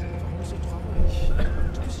die Sitze. Warum so traurig?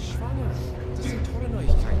 Du bist schwanger. Das sind tolle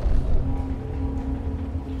Neuigkeiten.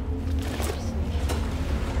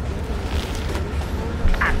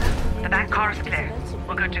 And the back car is clear.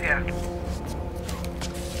 We're good to go.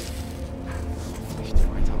 Nicht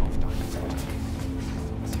weiter auf deine Seite.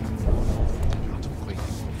 Sie haben die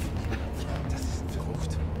Atomregelung. Das ist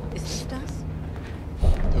verrückt. Ist es das?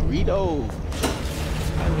 Dorito.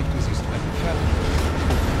 Heinrich, du siehst einfach fertig.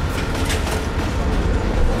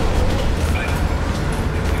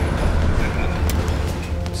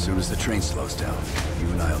 As soon as the train slows down, you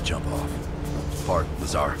and I'll jump off. Bart,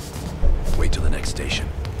 Lazar, wait till the next station.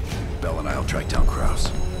 Bell and I'll track down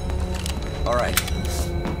Kraus. All right.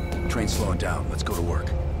 Train's slowing down. Let's go to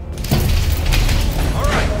work. All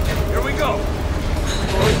right, here we go.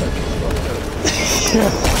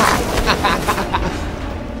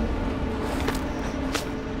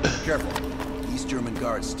 Careful. East German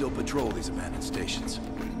guards still patrol these abandoned stations.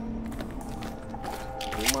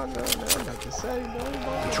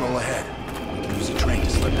 Patrol ahead. We can use the train to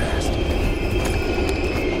slip past.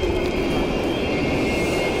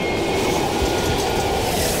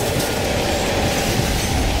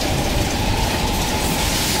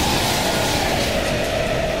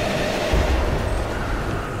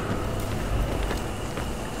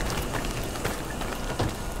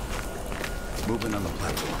 Moving on the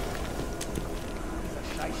platform.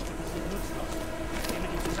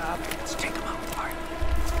 Let's take them out. All right.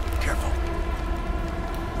 Careful.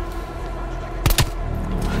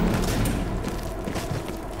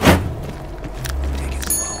 Take it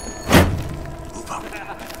slow. Move up.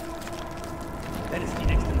 Dann ist die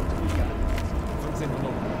nächste Notification. 15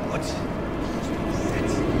 Minuten. Gut.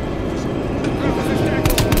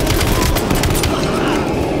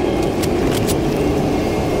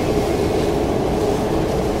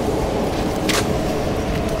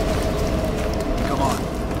 Come on.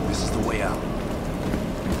 This is the way out.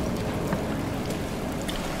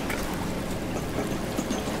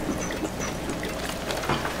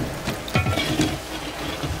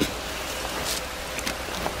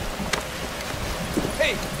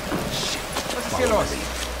 Hey! Was ist hier los?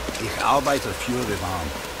 Ich arbeite für die Warn.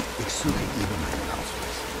 Ich suche über meinen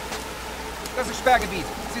Ausweis. Das ist Sperrgebiet.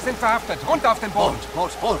 Sie sind verhaftet. Runter auf den Boden.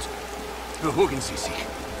 Halt! Beruhigen Sie sich.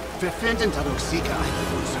 Wir finden dadurch sicher eine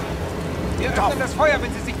Lösung. Wir öffnen das Feuer,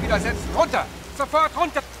 wenn Sie sich widersetzen. Runter! Sofort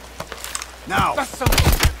runter! Now! Was zum...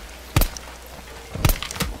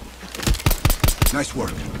 Nice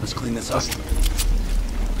work. Let's clean this up.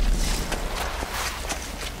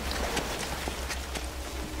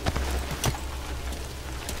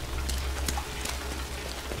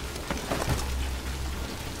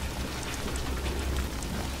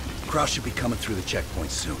 Kraus should be coming through the checkpoint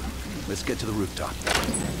soon. Let's get to the rooftop.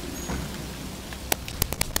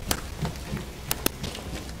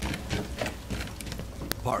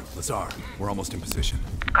 Bart, Lazar, we're almost in position.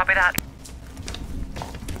 Copy that.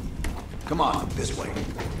 Come on, this way.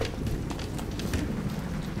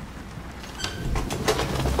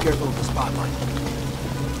 Careful of the spotlight.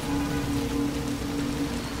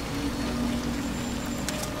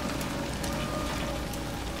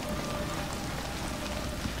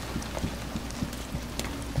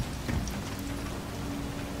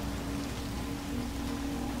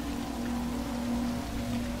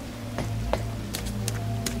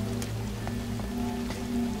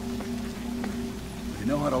 They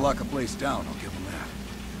know how to lock a place down, I'll give them that.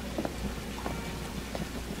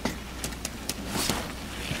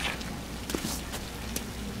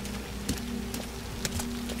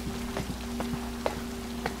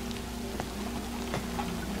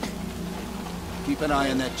 Keep an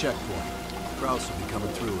eye on that checkpoint. Kraus will be coming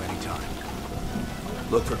through anytime.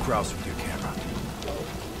 Look for Kraus with your camera.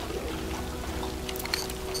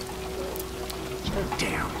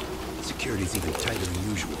 Damn. Security's even tighter than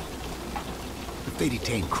usual. If they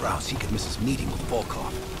detain Kraus, he could miss his meeting with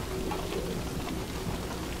Volkov.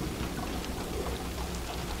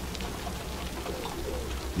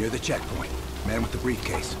 Near the checkpoint. Man with the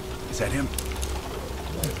briefcase. Is that him?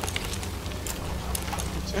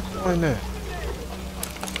 Checkpoint there.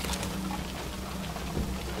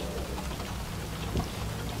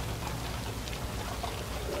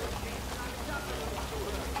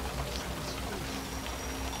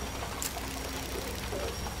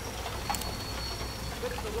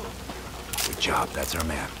 Good job. That's our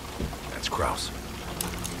man. That's Kraus.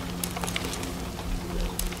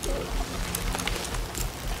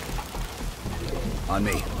 On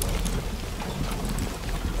me.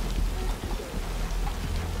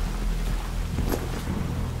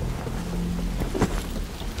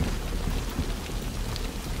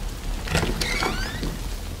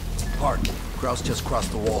 Hart, Kraus just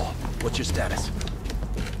crossed the wall. What's your status?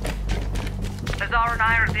 Lazar and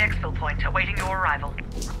I are at the exfil point, awaiting your arrival.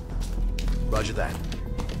 Roger that.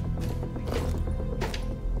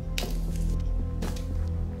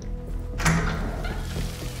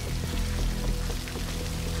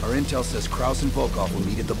 Our intel says Kraus and Volkov will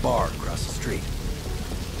meet at the bar across the street.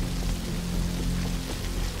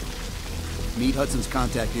 Meet Hudson's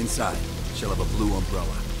contact inside. She'll have a blue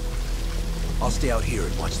umbrella. I'll stay out here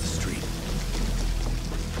and watch the street.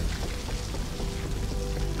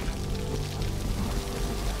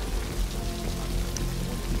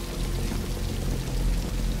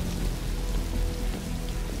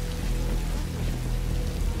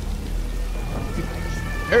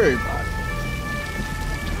 Everybody.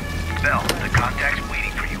 Bell, the contact's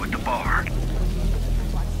waiting for you at the bar.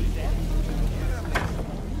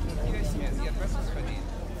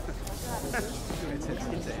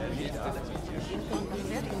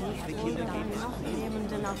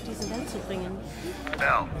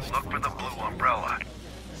 Bell, look for the blue umbrella.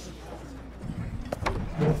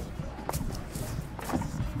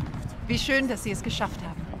 Wie schön, dass Sie es geschafft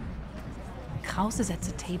haben. Krause sets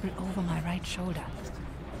a table over my right shoulder.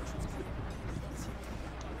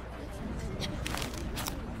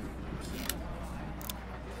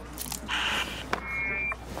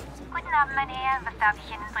 Guten Abend, mein Herr. Was darf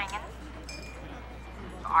ich Ihnen bringen?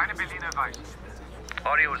 Eine Berliner Weiß.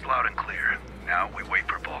 Audio is loud and clear. Now we wait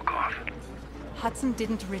for Volkov. Hudson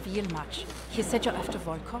didn't reveal much. He said you're after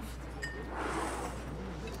Volkov?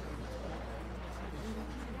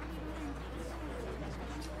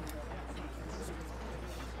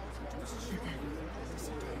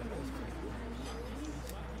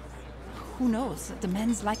 Who knows? The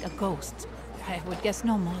man's like a ghost. I would guess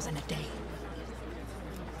no more than a day.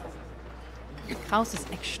 Kraus is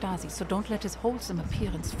ex-Stasi, so don't let his wholesome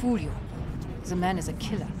appearance fool you. The man is a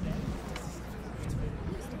killer.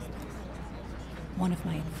 One of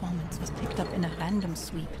my informants was picked up in a random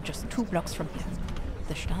sweep just 2 blocks from here.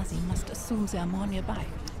 The Stasi must assume there are more nearby.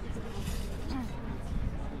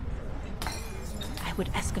 I would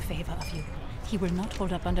ask a favor of you. He will not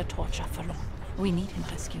hold up under torture for long. We need him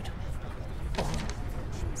rescued. Or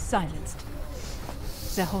silenced.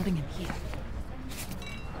 They're holding him here.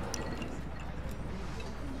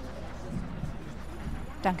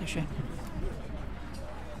 Dankeschön.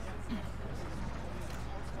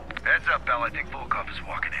 Heads up, Bell. I think Volkov is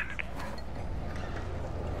walking in.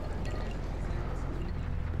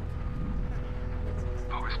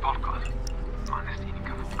 Wo ist Volkov? Man ist Ihnen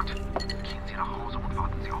gefolgt. Gehen Sie nach Hause und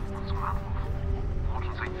warten Sie auf unseren Anruf. Ort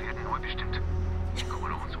und Zeit werden neu bestimmt. Ich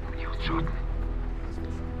kümmere uns Ihre Schaden.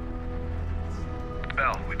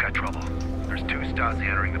 Bell, we've got trouble. There's 2 Stasi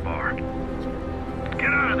entering the bar.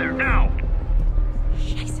 Get out of there, now!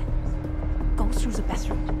 Scheiße. Go through the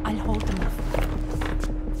bathroom. I'll hold them off.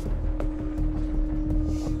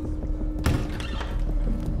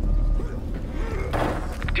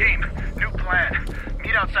 Team, new plan.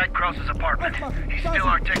 Meet outside Kraus's apartment. He's still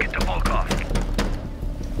our ticket to Volkov.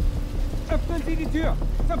 Öffnen Sie die Tür!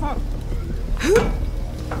 Sofort!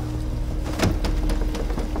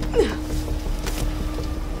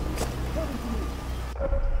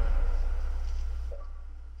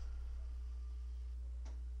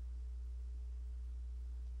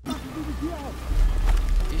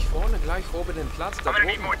 Ich wohne gleich oben den Platz da I'm gonna oben.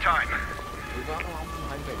 need more time. Wir waren auf dem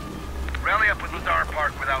Heimweg. Rally up with Lazar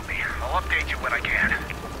Park without me. I'll update you when I can.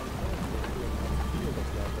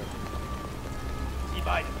 Die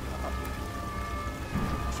beiden.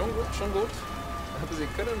 Schon gut, schon gut. Aber Sie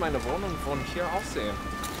können meine Wohnung von hier aus sehen.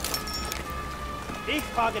 Ich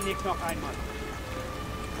frage Nick noch einmal.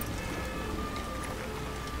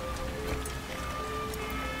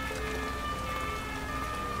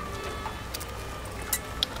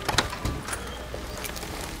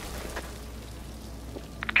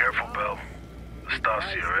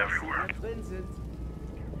 Paparazzi are everywhere.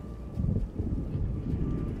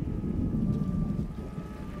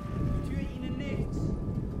 Ich tue Ihnen nichts.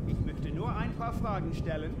 Ich möchte nur ein paar Fragen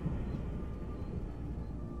stellen.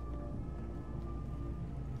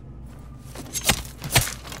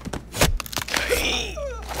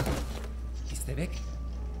 Ist er weg?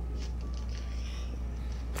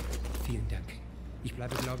 Vielen Dank. Ich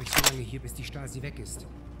bleibe, glaube ich, so lange hier, bis die Stasi weg ist.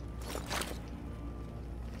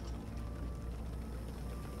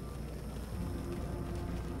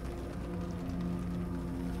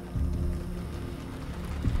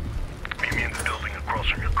 Meet me in the building across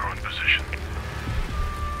from your current position.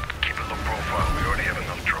 Keep a low profile. We already have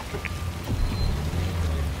enough trouble.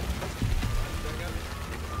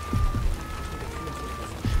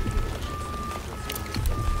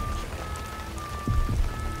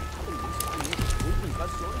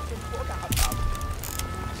 Was soll ich denn vorgehabt haben?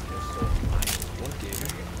 Es muss so einen Grund geben,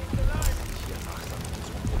 dass ich hier achtsam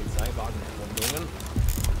zum Polizeiwagen erkundungen.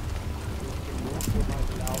 Nur schon mal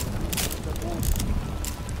glauben, das ist verboten.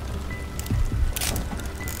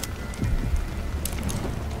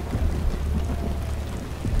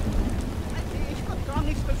 Ich hab gar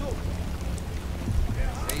nichts versucht.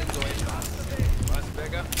 Sehen so etwas. Was,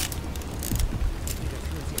 Becker?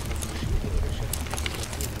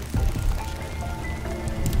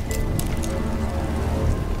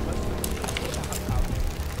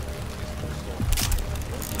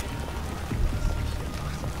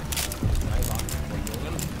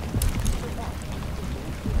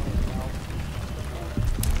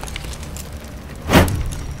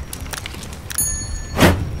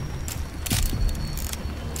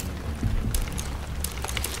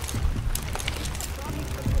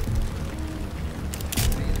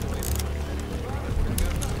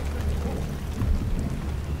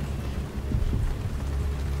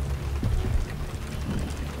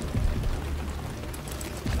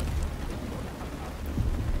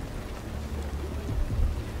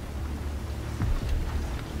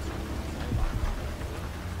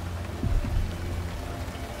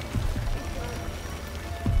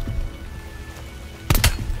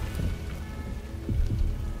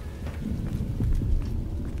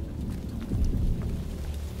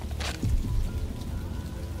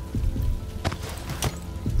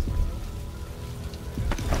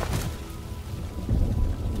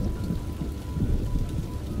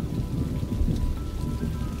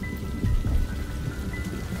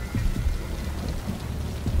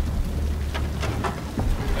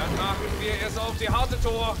 Auf die harte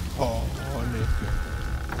Tor. Oh, nee.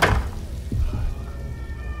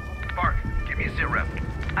 Park, give me a sit rep.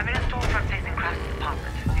 I'm in a storefront facing Kraft's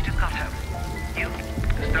apartment. You just got home. You?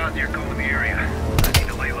 The Stasi are combing the area. I need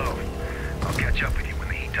to lay low. I'll catch up with you when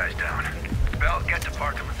the heat dies down. Bell, get to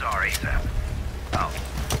Park and Lazar ASAP. Out.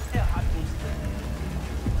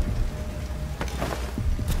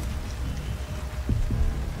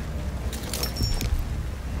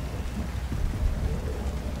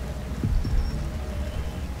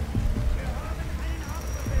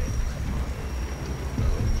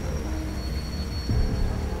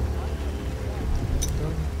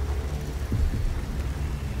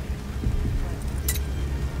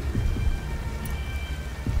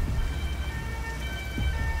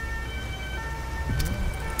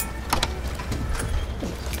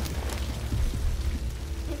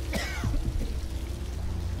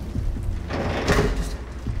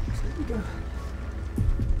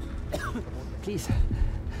 Please.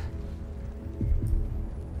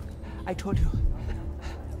 I told you.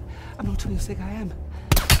 I'm not who you think I am.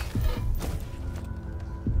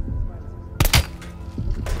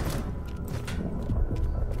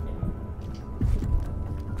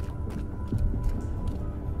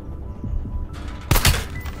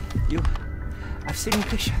 I've seen your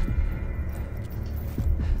picture.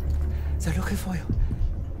 They're looking for you.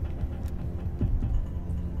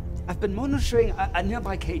 I've been monitoring a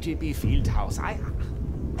nearby KGB field house. I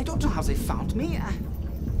don't know how they found me.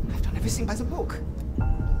 I've done everything by the book.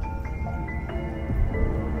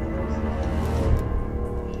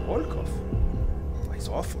 Volkov? He's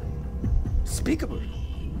awful. Despicable.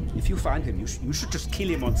 If you find him, you should just kill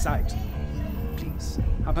him on sight. Please,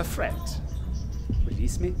 I'm a friend.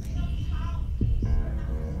 Release me.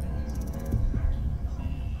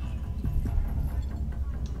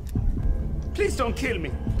 Please don't kill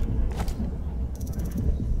me.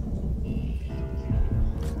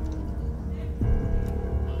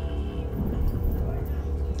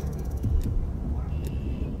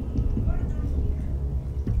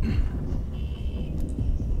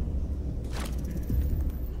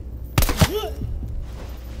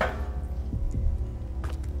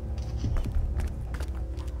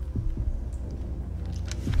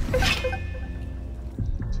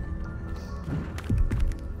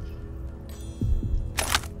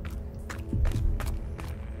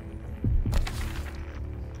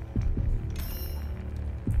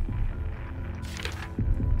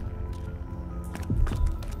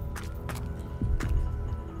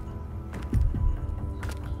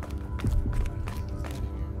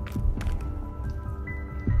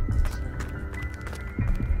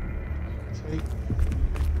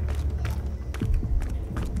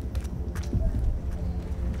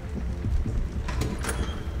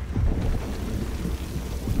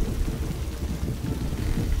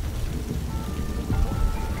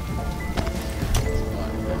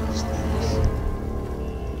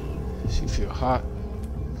 hot.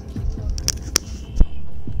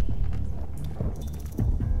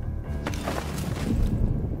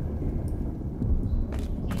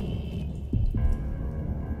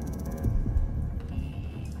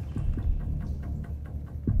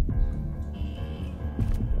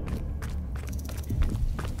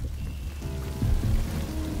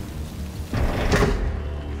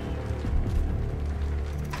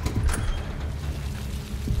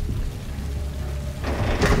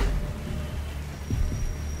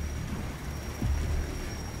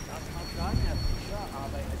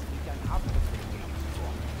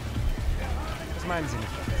 Was meinen Sie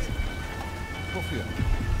nicht verbessern? Wofür?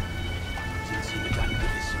 Sind Sie mit einem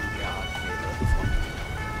gewissen Grad Fehler befreundet?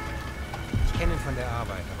 Ich kenne ihn von der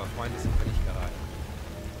Arbeit, aber Freunde sind wir nicht bereit.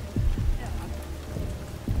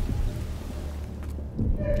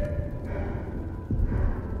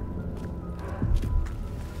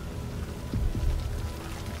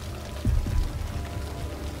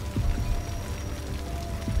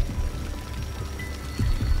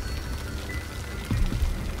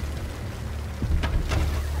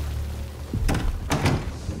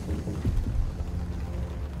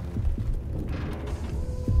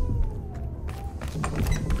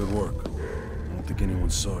 Good work. I don't think anyone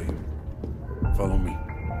saw you. Follow me.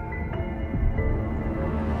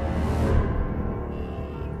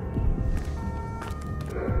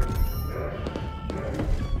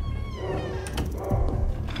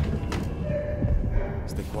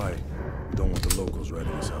 Stay quiet. We don't want the locals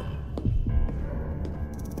ratting us out.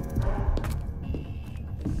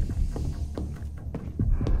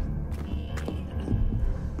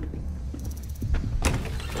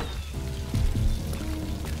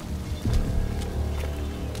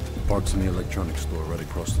 Park's in the electronics store right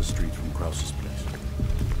across the street from Krause's place.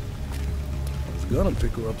 I was gonna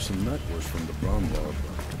pick her up some knackwurst from the brown bar,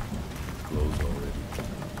 but closed already.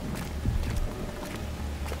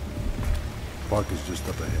 Park is just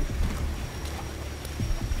up ahead.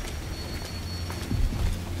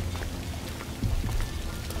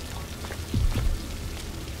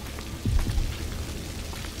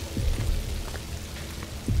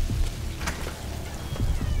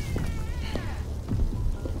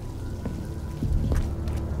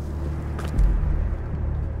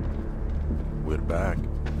 Back.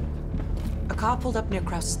 A car pulled up near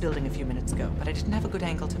Krause's building a few minutes ago, but I didn't have a good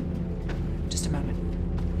angle to... Just a moment.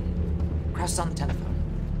 Kraus is on the telephone.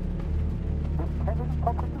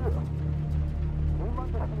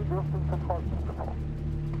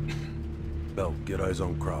 Bell, get eyes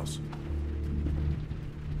on Kraus.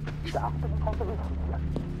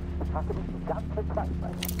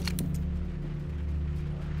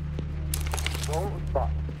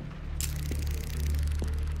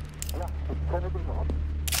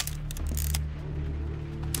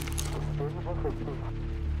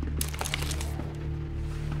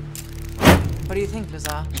 What do you think,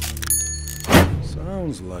 Lazar?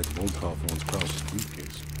 Sounds like Volkov owns Kraus's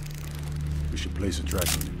briefcase. We should place a track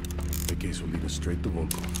on him. The case will lead us straight to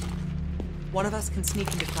Volkov. One of us can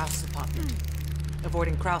sneak into Kraus's apartment.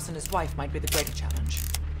 Avoiding Kraus and his wife might be the greater challenge.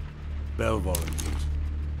 Bell volunteers.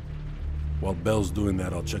 While Bell's doing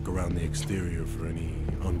that, I'll check around the exterior for any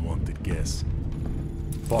unwanted guests.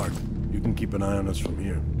 Bart, you can keep an eye on us from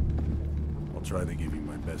here. I'll try to give you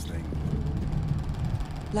my best angle.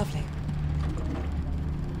 Lovely.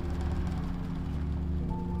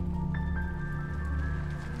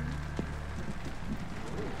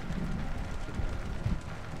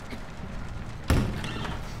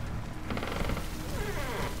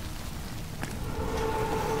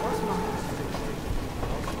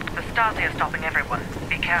 The Stasi are stopping everyone.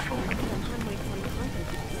 Be careful.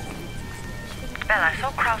 Bell, I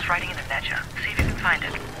saw Kraus writing in a ledger. See if you can find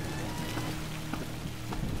it.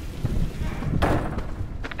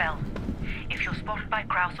 Bell, if you're spotted by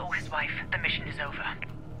Kraus or his wife, the mission is over.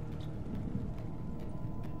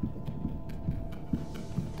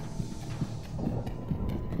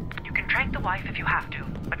 You can trank the wife if you have to,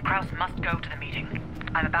 but Kraus must go to the meeting.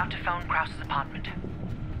 I'm about to phone Kraus's apartment.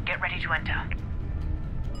 Get ready to enter.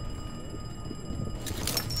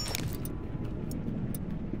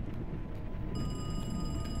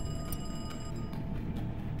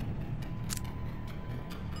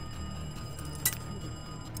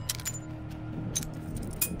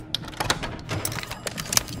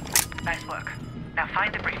 Nice work. Now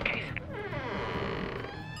find the briefcase.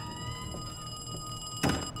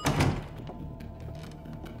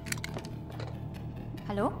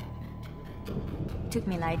 Hallo? Tut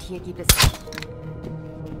mir leid, hier gibt es...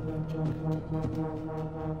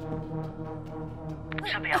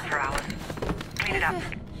 She'll be up for hours. Clean it up.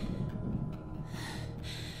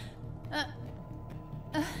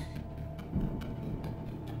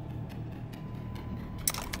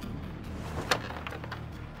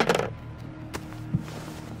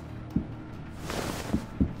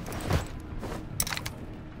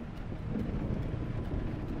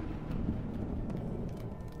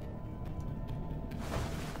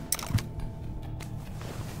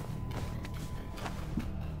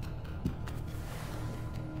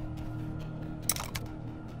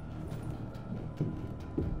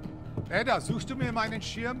 Ada, suchst du mir meinen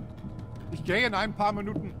Schirm? Ich gehe in ein paar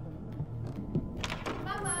Minuten.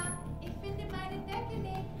 Mama, ich finde meine Decke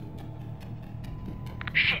nicht.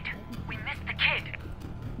 Shit, we missed the kid.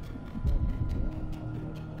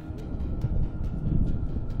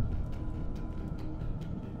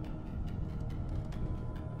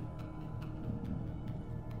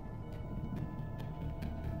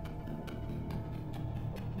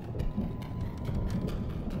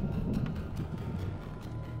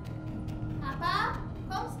 Papa,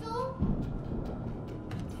 kommst du?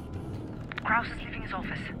 Kraus is leaving his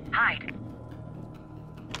office. Hide.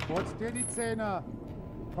 Putz dir die Zähne.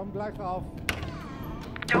 Komm gleich auf.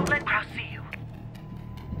 Don't let Kraus see you.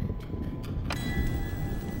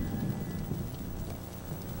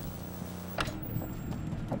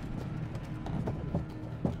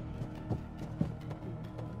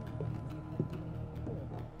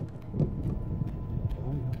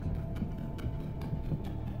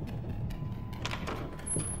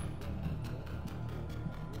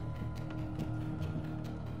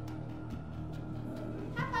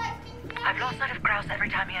 I've lost sight of Kraus every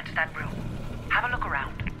time he enters that room. Have a look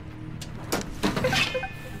around.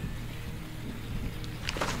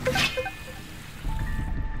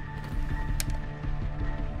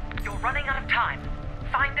 You're running out of time.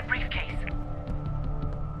 Find the briefcase.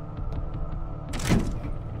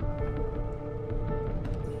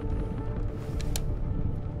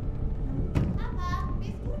 Papa,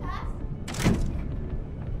 bist du das?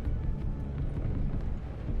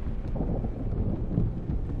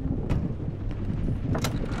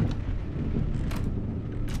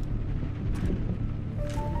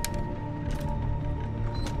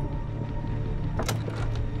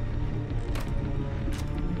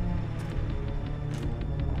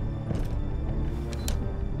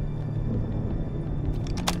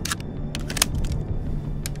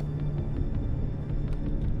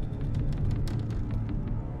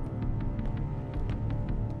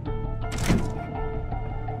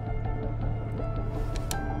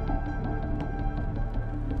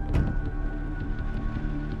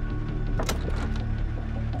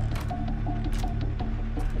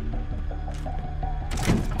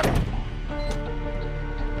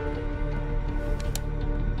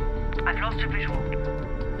 I've lost your visual.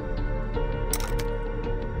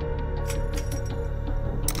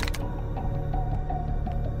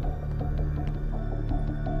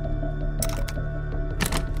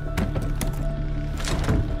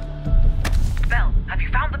 Bell, have you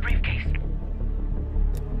found the briefcase?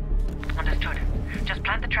 Understood. Just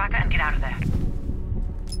plant the tracker and get out of there.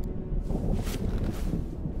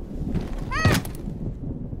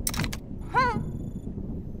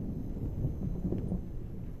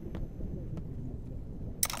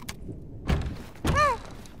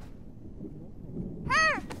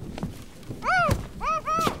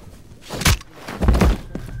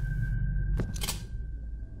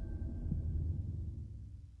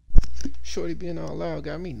 Shorty being all loud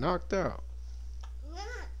got me knocked out.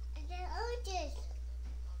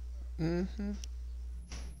 Mm-hmm.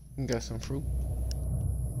 You got some fruit.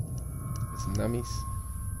 It's nummies.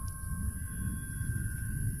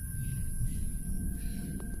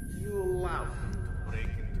 You allowed them to break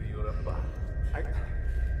into your apartment.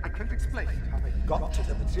 I can't explain how I got to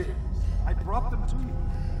the materials. I brought them to you.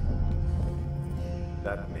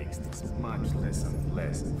 That makes this much less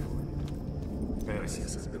unpleasant for you.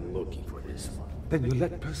 Perseus has been looking for this one. Then you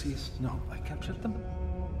let Perseus know I captured them?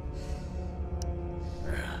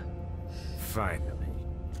 Finally.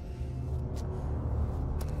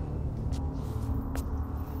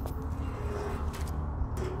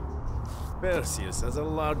 Perseus has a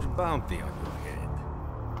large bounty on your head.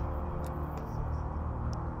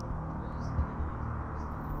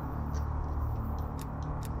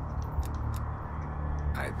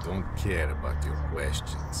 I don't care about your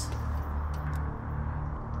questions.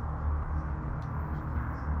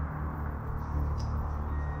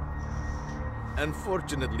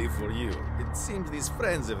 Unfortunately for you, it seems these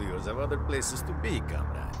friends of yours have other places to be,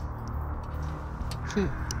 comrade.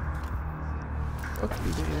 Fuck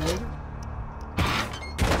you, nigga.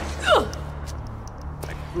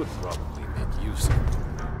 I could probably make use of you,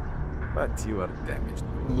 but you are damaged.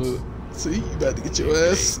 Look, see, you about to get your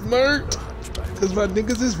ass smirked. Cause my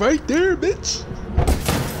niggas is right there, bitch.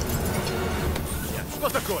 Что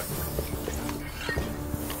такое?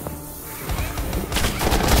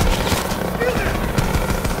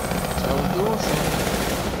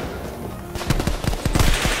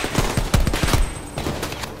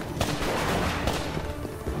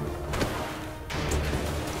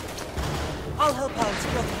 I'll help out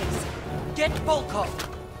in your case. Get Volkov.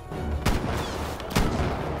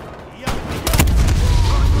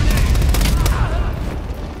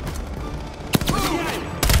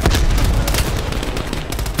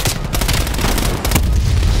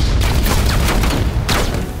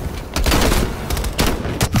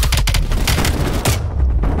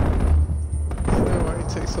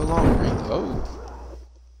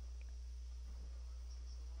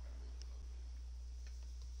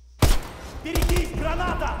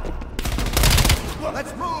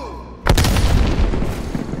 Let's move!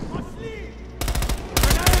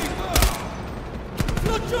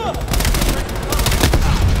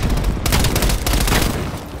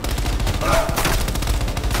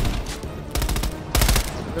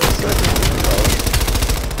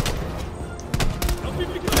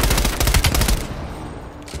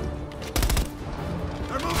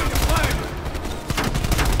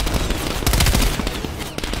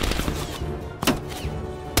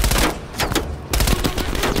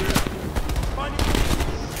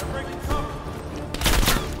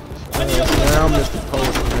 Now Mr.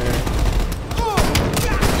 Postman.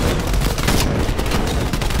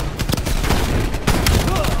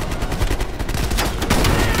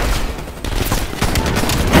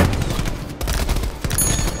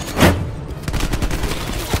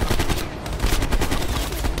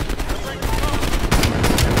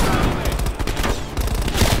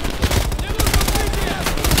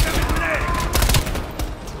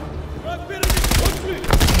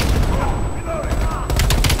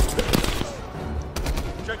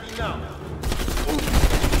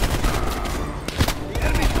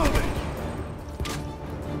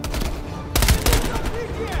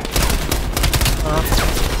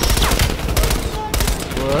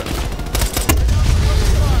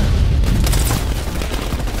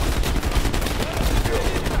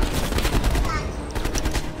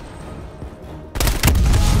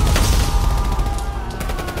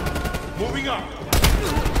 Moving up!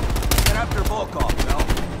 Get after Volkov, Bell.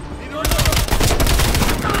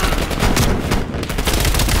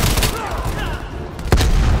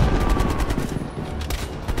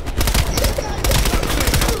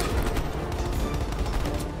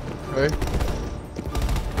 Hey.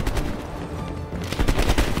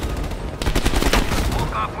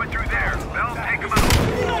 Volkov went through there. Bell, take him out.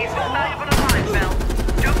 He's so valuable to life, Bell.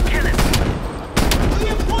 Don't kill him.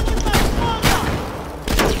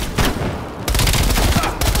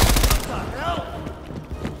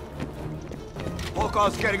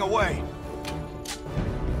 Volkov's getting away.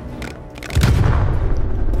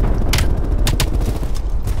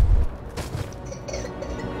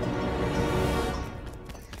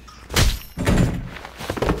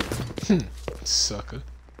 Sucker.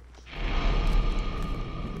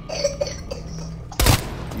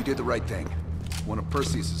 You did the right thing. One of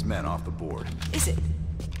Perseus's men off the board. Is it?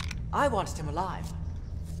 I wanted him alive.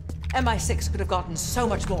 MI6 could have gotten so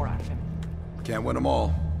much more out of him. Can't win them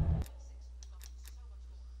all.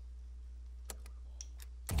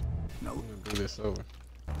 No. I'm gonna do this over.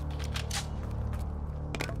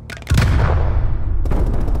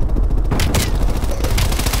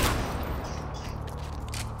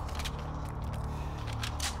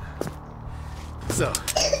 So,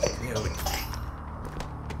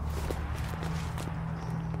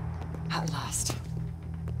 At last.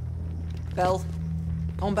 Bell,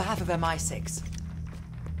 on behalf of MI6,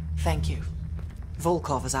 thank you.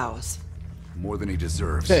 Volkov is ours. More than he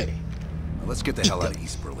deserves. Hey. Now let's get the hell out of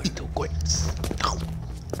East Berlin.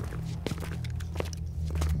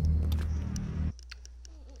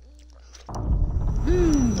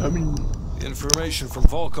 Information from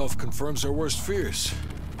Volkov confirms our worst fears.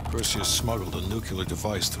 Perseus smuggled a nuclear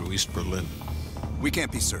device through East Berlin. We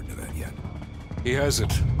can't be certain of that yet. He has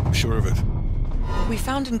it. I'm sure of it. We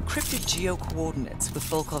found encrypted geo-coordinates with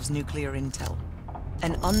Volkov's nuclear intel.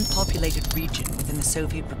 An unpopulated region within the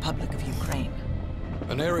Soviet Republic of Ukraine.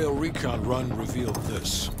 An aerial recon run revealed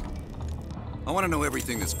this. I want to know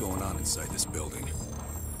everything that's going on inside this building.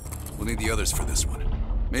 We'll need the others for this one.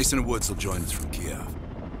 Mason and Woods will join us from Kiev.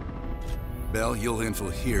 Bell, you'll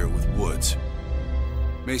infil here with Woods.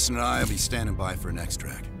 Mason and I will be standing by for an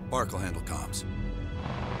extract. Park will handle comms.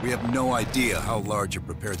 We have no idea how large or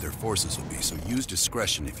prepared their forces will be, so use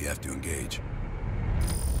discretion if you have to engage.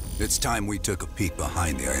 It's time we took a peek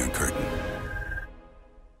behind the Iron Curtain.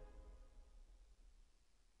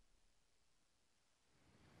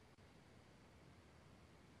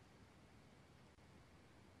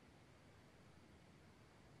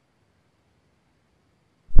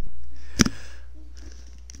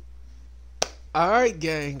 Alright,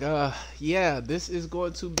 gang, yeah, this is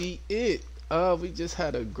going to be it. We just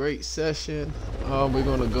had a great session. We're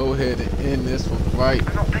gonna go ahead and end this one right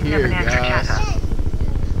here, guys.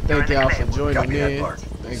 Thank y'all for joining in.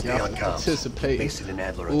 Thank y'all for participating. Mason and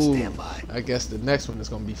Adler on standby. I guess the next one is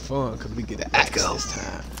gonna be fun because we get an axe this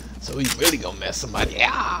time. So we really gonna mess somebody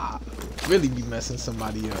up. Really be messing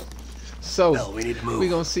somebody up. So we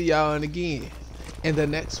gonna see y'all again in the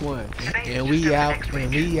next one. And we out,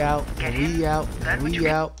 and we out, and we out, and we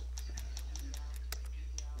out.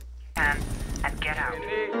 And get out.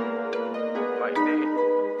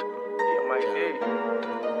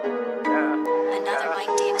 Another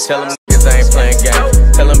Tell them niggas I ain't playing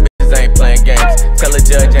games. Tell them bitches I ain't playing games. Tell the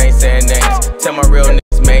judge I ain't saying names. Tell my real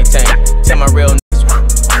niggas maintain. Tell my real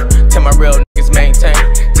niggas maintain.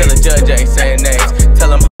 Tell the judge I ain't saying names.